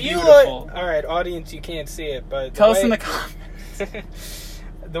could be if you beautiful. Look, all right, audience, you can't see it, but Tell us in the comments.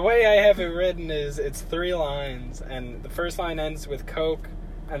 The way I have it written is it's 3 lines, and the first line ends with Coke,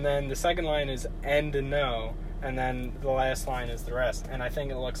 and then the second line is and no, and then the last line is the rest, and I think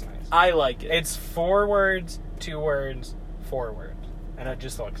it looks nice. I like it. It's 4 words, 2 words, 4 words, and it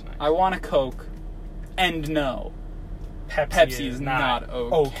just looks nice. I want a Coke, and no, Pepsi is not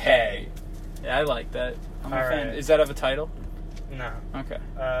okay. Yeah, I like that. I'm a All fan. right. Is that of a title? No. Okay.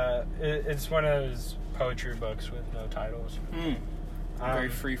 It's one of those poetry books with no titles. Very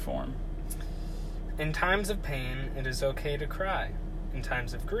free form. In times of pain, it is okay to cry. In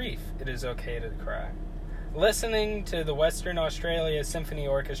times of grief, it is okay to cry. Listening to the Western Australia Symphony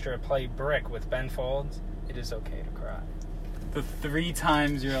Orchestra play Brick with Ben Folds, it is okay to cry. The 3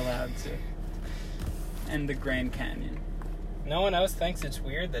 times you're allowed to. And the Grand Canyon. No one else thinks it's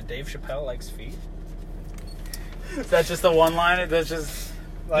weird that Dave Chappelle likes feet? Is that just the one line? That's just...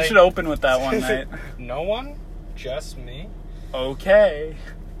 Like, you should open with that one night. No one? Just me? Okay.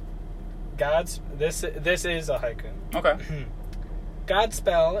 This is a haiku. Okay.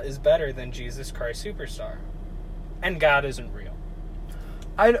 Godspell is better than Jesus Christ Superstar. And God isn't real.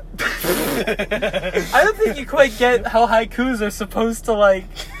 I don't think you quite get how haikus are supposed to, like...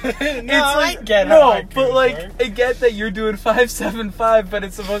 I get no, how haikus but, like, work. I get that you're doing 5-7-5, but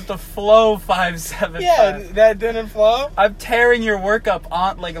it's supposed to flow 5-7-5. Yeah, that didn't flow? I'm tearing your work up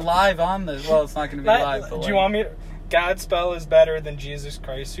on, like, live on this. Well, it's not going to be live, but, Do you want me to... Godspell is better than Jesus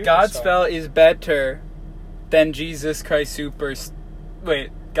Christ Superstar. Godspell is better than Jesus Christ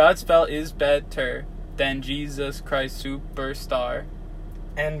Wait, Godspell is better than Jesus Christ Superstar.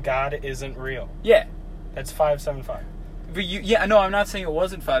 And God isn't real. Yeah. That's 5-7-5. But no, I'm not saying it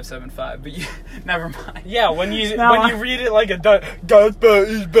wasn't 5-7-5, but you, never mind. Yeah, when you No, read it like a Godspell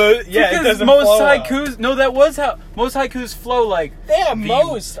is better, yeah, because it doesn't most flow haikus, well. no, that was how most haikus flow. Like, Yeah,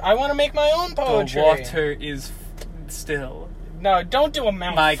 most. I want to make my own poetry. the water is still. No, don't do a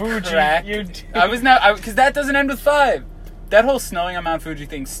Mount My Fuji. crack. You Because that doesn't end with 5. That whole snowing on Mount Fuji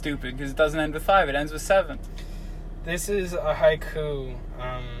thing's stupid because it doesn't end with 5. It ends with 7. This is a haiku.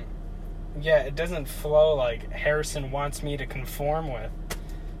 Yeah, it doesn't flow like Harrison wants me to conform with.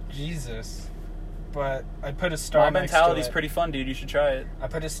 Jesus. But I put a star Mob next to Mentality's it. pretty fun, dude. You should try it. I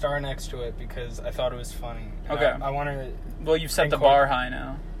put a star next to it because I thought it was funny. And Okay. I want to... Well, you've set the bar high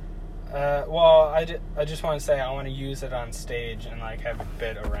now. Well, I just want to say I want to use it on stage and like have a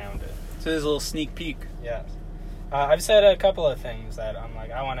bit around it. So there's a little sneak peek. Yes. I've said a couple of things that I'm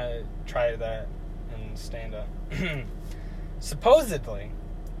like, I want to try that in stand-up. Supposedly,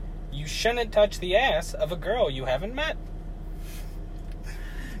 you shouldn't touch the ass of a girl you haven't met.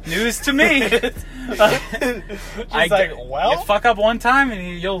 News to me. Well, you fuck up one time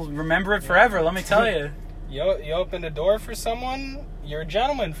and you'll remember it forever. Let me tell you. you opened a door for someone, you're a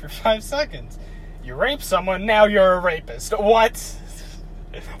gentleman for 5 seconds. You rape someone, now you're a rapist. What?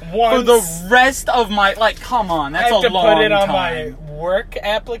 Once, For the rest of my come on, that's I have a to long put it on time. my work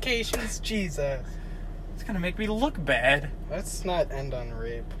applications. Jesus. It's gonna make me look bad. Let's not end on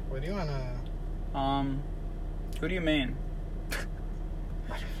rape. What do you wanna? Who do you mean?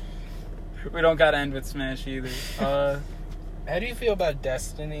 We don't gotta end with Smash either. How do you feel about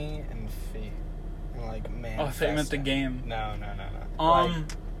Destiny and Fate? And, like, I thought you meant the game. No.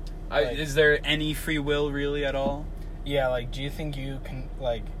 Is there any free will really at all? Yeah, like, do you think you can,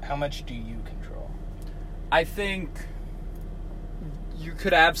 like, how much do you control? I think you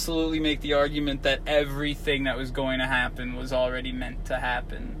could absolutely make the argument that everything that was going to happen was already meant to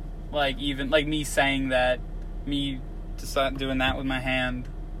happen. Like, even, like, me saying that, me just doing that with my hand.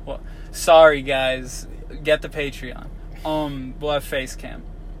 Well, sorry, guys. Get the Patreon. We'll have face cam.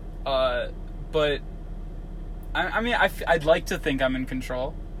 But, I mean, I'd like to think I'm in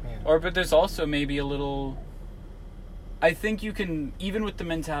control. Yeah. But there's also maybe a little... I think you can, even with the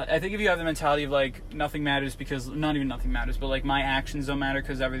mentality... I think if you have the mentality of, like, nothing matters because... Not even nothing matters, but, like, my actions don't matter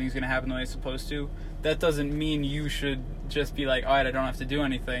because everything's going to happen the way it's supposed to. That doesn't mean you should just be like, alright, I don't have to do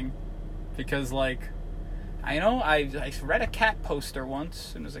anything. Because, like... I read a cat poster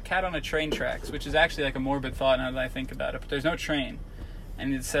once, and there's a cat on a train tracks, which is actually, like, a morbid thought now that I think about it. But there's no train.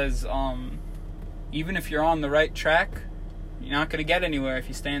 And it says, even if you're on the right track, you're not going to get anywhere if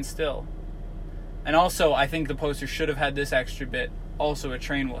you stand still. And also, I think the poster should have had this extra bit. Also, a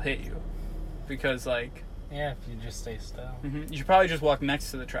train will hit you. Because, like... Yeah, if you just stay still. Mm-hmm. You should probably just walk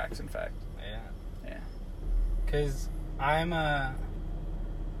next to the tracks, in fact. Yeah. Because I'm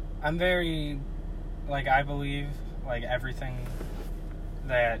very... Like, I believe, like, everything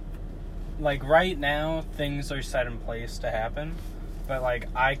that... Like, right now, things are set in place to happen. But, like,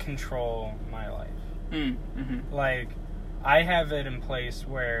 I control my life. Mm-hmm. Like, I have it in place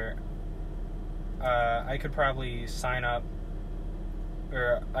where... I could probably sign up,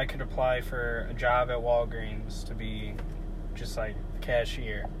 or I could apply for a job at Walgreens to be just like a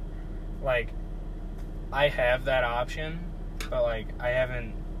cashier. Like, I have that option, but like I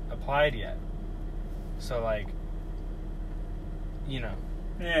haven't applied yet. So like, you know,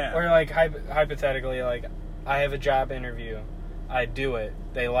 Yeah. or like hypothetically, like I have a job interview, I do it,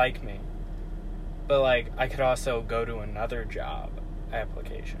 they like me, but like I could also go to another job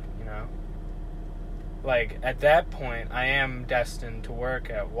application, you know. Like, at that point, I am destined to work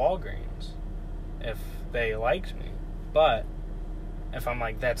at Walgreens if they liked me. But if I'm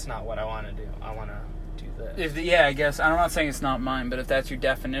like, that's not what I want to do. I want to do this. I guess. I'm not saying it's not mine, but if that's your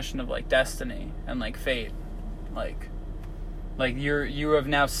definition of, like, destiny and, like, fate, like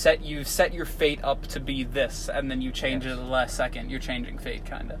you've set your fate up to be this, and then you change it at the last second. You're changing fate,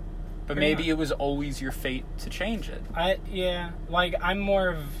 kind of. But maybe it was always your fate to change it. Like, I'm more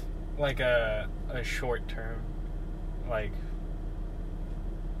of, like, a short term, like,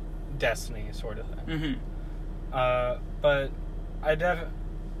 destiny sort of thing. Mm-hmm. But I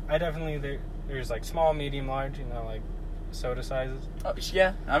definitely there's like small, medium, large, you know, like soda sizes.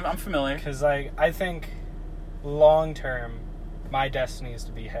 Yeah, I'm familiar. Because like I think long term, my destiny is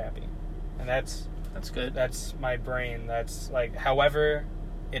to be happy, and that's good. That's my brain. That's like however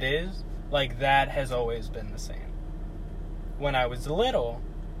it is, like that has always been the same. When I was little,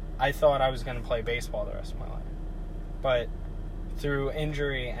 I thought I was going to play baseball the rest of my life. But through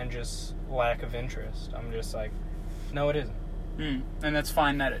injury and just lack of interest, I'm just like, no, it isn't. And that's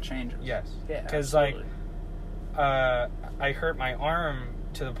fine that it changes. Yes. Yeah, because, like, I hurt my arm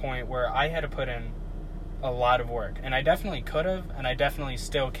to the point where I had to put in a lot of work. And I definitely could have, and I definitely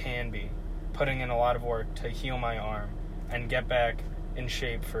still can be, putting in a lot of work to heal my arm and get back in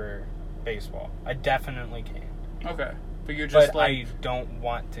shape for baseball. I definitely can. Okay. But you're just but I don't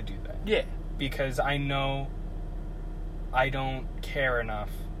want to do that. Yeah. Because I know I don't care enough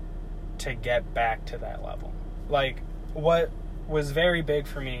to get back to that level. Like, what was very big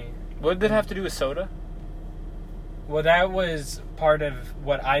for me... What did it have to do with soda? Well, that was part of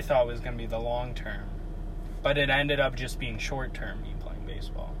what I thought was going to be the long term. But it ended up just being short term, me playing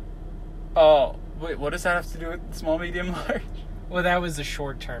baseball. Oh, wait, what does that have to do with small, medium, large? Well, that was a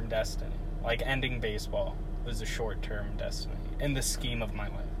short term destiny. Like, ending baseball was a short-term destiny in the scheme of my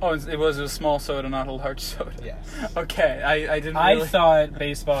life. Oh, it was a small soda, not a large soda. Yes. Okay, I didn't. I thought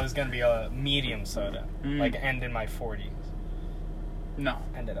baseball was going to be a medium soda, like end in my 40s. No,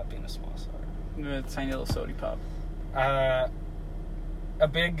 ended up being a small soda. A tiny little sody pop. A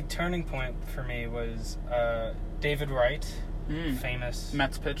big turning point for me was David Wright, famous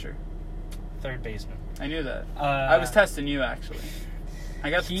Mets pitcher, third baseman. I knew that. I was testing you actually. I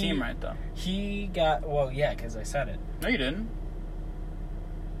got the team right, though. He got... Well, yeah, because I said it. No, you didn't.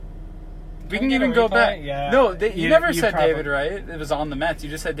 We can even go back. Yeah. No, you never said David Wright. It was on the Mets. You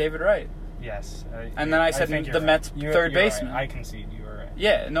just said David Wright. Yes. And then I said the Mets third baseman. Right. I concede. You were right.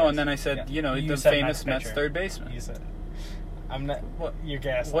 Yeah, no, and then I said, the famous Mets third baseman. You said it. I'm not... What? You're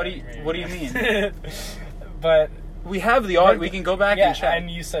gaslighting. What do you mean? But... We have the art. We can go back and check. Yeah,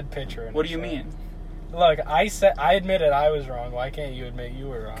 and you said pitcher. What do you mean? Look, I admitted I was wrong. Why can't you admit you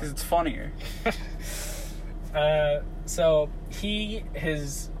were wrong? Because it's funnier. So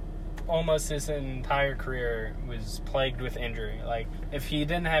almost his entire career was plagued with injury. Like, if he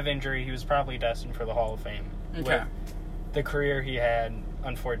didn't have injury, he was probably destined for the Hall of Fame. Okay. With the career he had,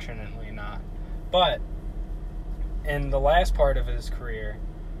 unfortunately not. But in the last part of his career,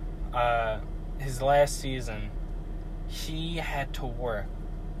 his last season, he had to work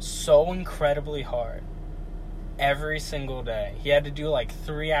so incredibly hard every single day. He had to do like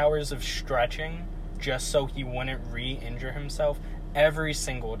 3 hours of stretching just so he wouldn't re-injure himself every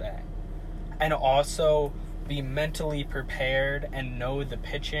single day. And also be mentally prepared and know the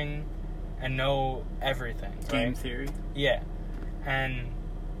pitching and know everything. Game right? theory. Yeah. And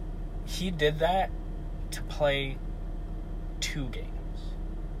he did that to play 2 games.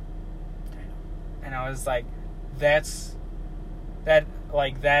 And I was like, that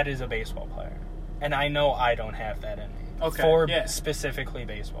is a baseball player. And I know I don't have that in me. Okay, For yeah. specifically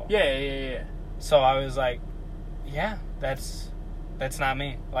baseball. Yeah. So I was like, yeah, that's not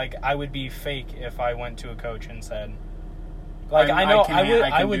me. Like, I would be fake if I went to a coach and said, like,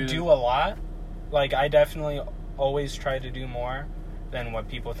 I would do a lot. Like, I definitely always try to do more than what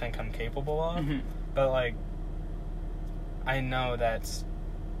people think I'm capable of. Mm-hmm. But, like, I know I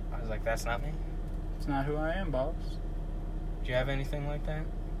was like, that's not me. It's not who I am, boss. Do you have anything like that?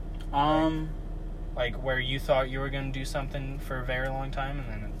 Like where you thought you were going to do something for a very long time and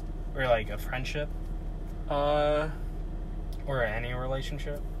then, or like a friendship? Or any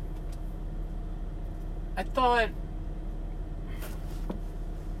relationship? I thought,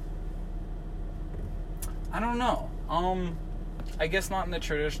 I don't know. I guess not in the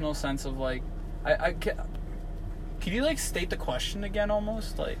traditional sense of like, could you like state the question again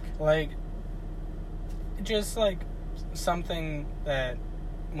almost? Like, just like something that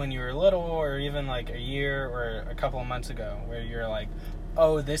when you were little or even like a year or a couple of months ago where you're like,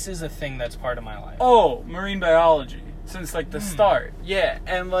 oh, this is a thing that's part of my life. Oh, marine biology. Since like the start. Yeah,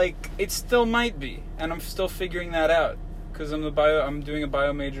 and like it still might be. And I'm still figuring that out. Because I'm doing a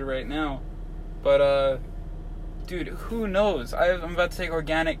bio major right now. But, dude, who knows? I'm about to take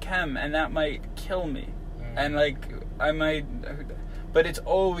organic chem and that might kill me. And like, I might... But it's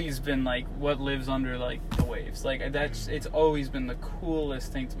always been like what lives under like the waves. Like it's always been the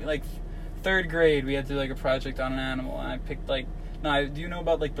coolest thing to me. Like 3rd grade, we had to do like a project on an animal, and I picked like. No, do you know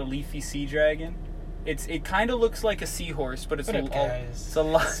about like the leafy sea dragon? It kind of looks like a seahorse, but it's a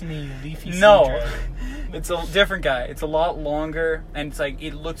lot. It's me, leafy sea dragon. It's a different guy. It's a lot longer, and it's like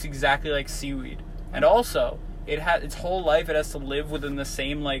it looks exactly like seaweed. And also, it had its whole life. It has to live within the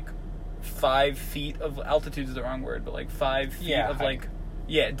same like 5 feet of altitude is the wrong word, but like 5 feet of like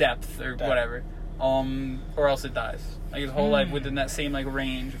depth or whatever, or else it dies. Like its whole life within that same like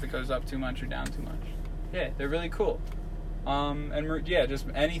range. If it goes up too much or down too much, yeah, they're really cool. And just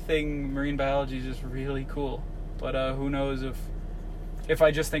anything marine biology is just really cool. But who knows if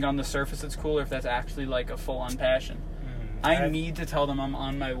I just think on the surface it's cool or if that's actually like a full on passion. I need to tell them I'm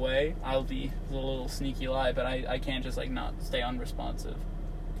on my way. I'll be a little sneaky lie, but I can't just like not stay unresponsive.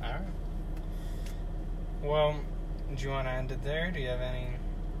 All right. Well, do you want to end it there? Do you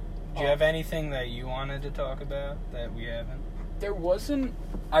have anything that you wanted to talk about that we haven't? There wasn't.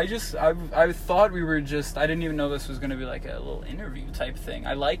 I thought we were just. I didn't even know this was going to be like a little interview type thing.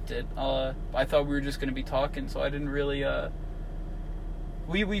 I liked it. I thought we were just going to be talking, so I didn't really.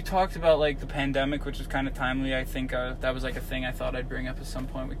 We talked about like the pandemic, which is kind of timely. I think that was like a thing I thought I'd bring up at some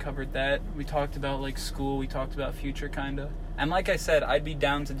point. We covered that. We talked about like school. We talked about future, kinda. And like I said, I'd be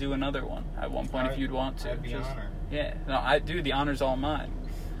down to do another one at one point if you'd want to. I'd be honored. Yeah. No, the honor's all mine.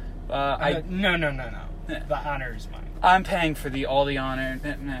 No. The honor is mine. I'm paying for all the honor.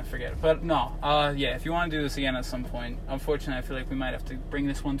 Nah, forget it. But no, if you want to do this again at some point, unfortunately, I feel like we might have to bring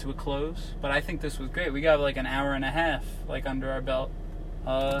this one to a close. But I think this was great. We got like an hour and a half like under our belt.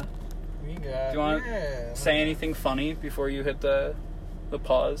 Do you want to say anything funny before you hit the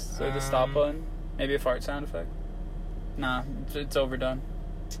pause or the stop button? Maybe a fart sound effect? Nah, it's overdone.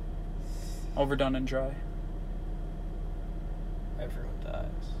 Overdone and dry. Everyone dies.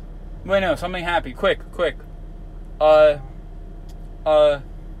 Wait, no, something happy. Quick.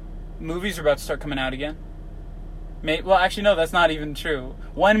 Movies are about to start coming out again. Well, actually, no, that's not even true.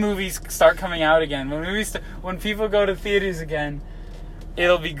 When movies start coming out again, when people go to theaters again,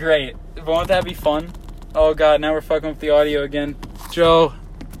 it'll be great. Won't that be fun? Oh god, now we're fucking with the audio again. Joe.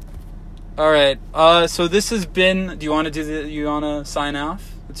 Alright, so this has been... you want to sign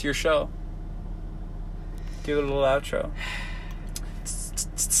off? It's your show. Give it a little outro.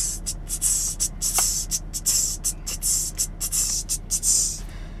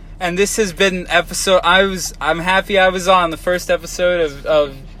 And this has been episode... I'm happy I was on the first episode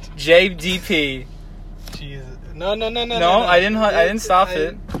of JDP. Jesus. No. No, I didn't stop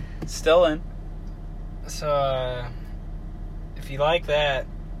it. Still in. So, if you like that,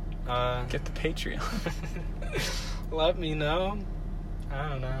 get the Patreon. let me know. I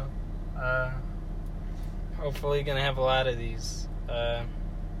don't know. Hopefully gonna have a lot of these.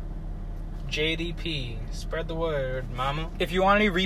 JDP. Spread the word, mama. If you want any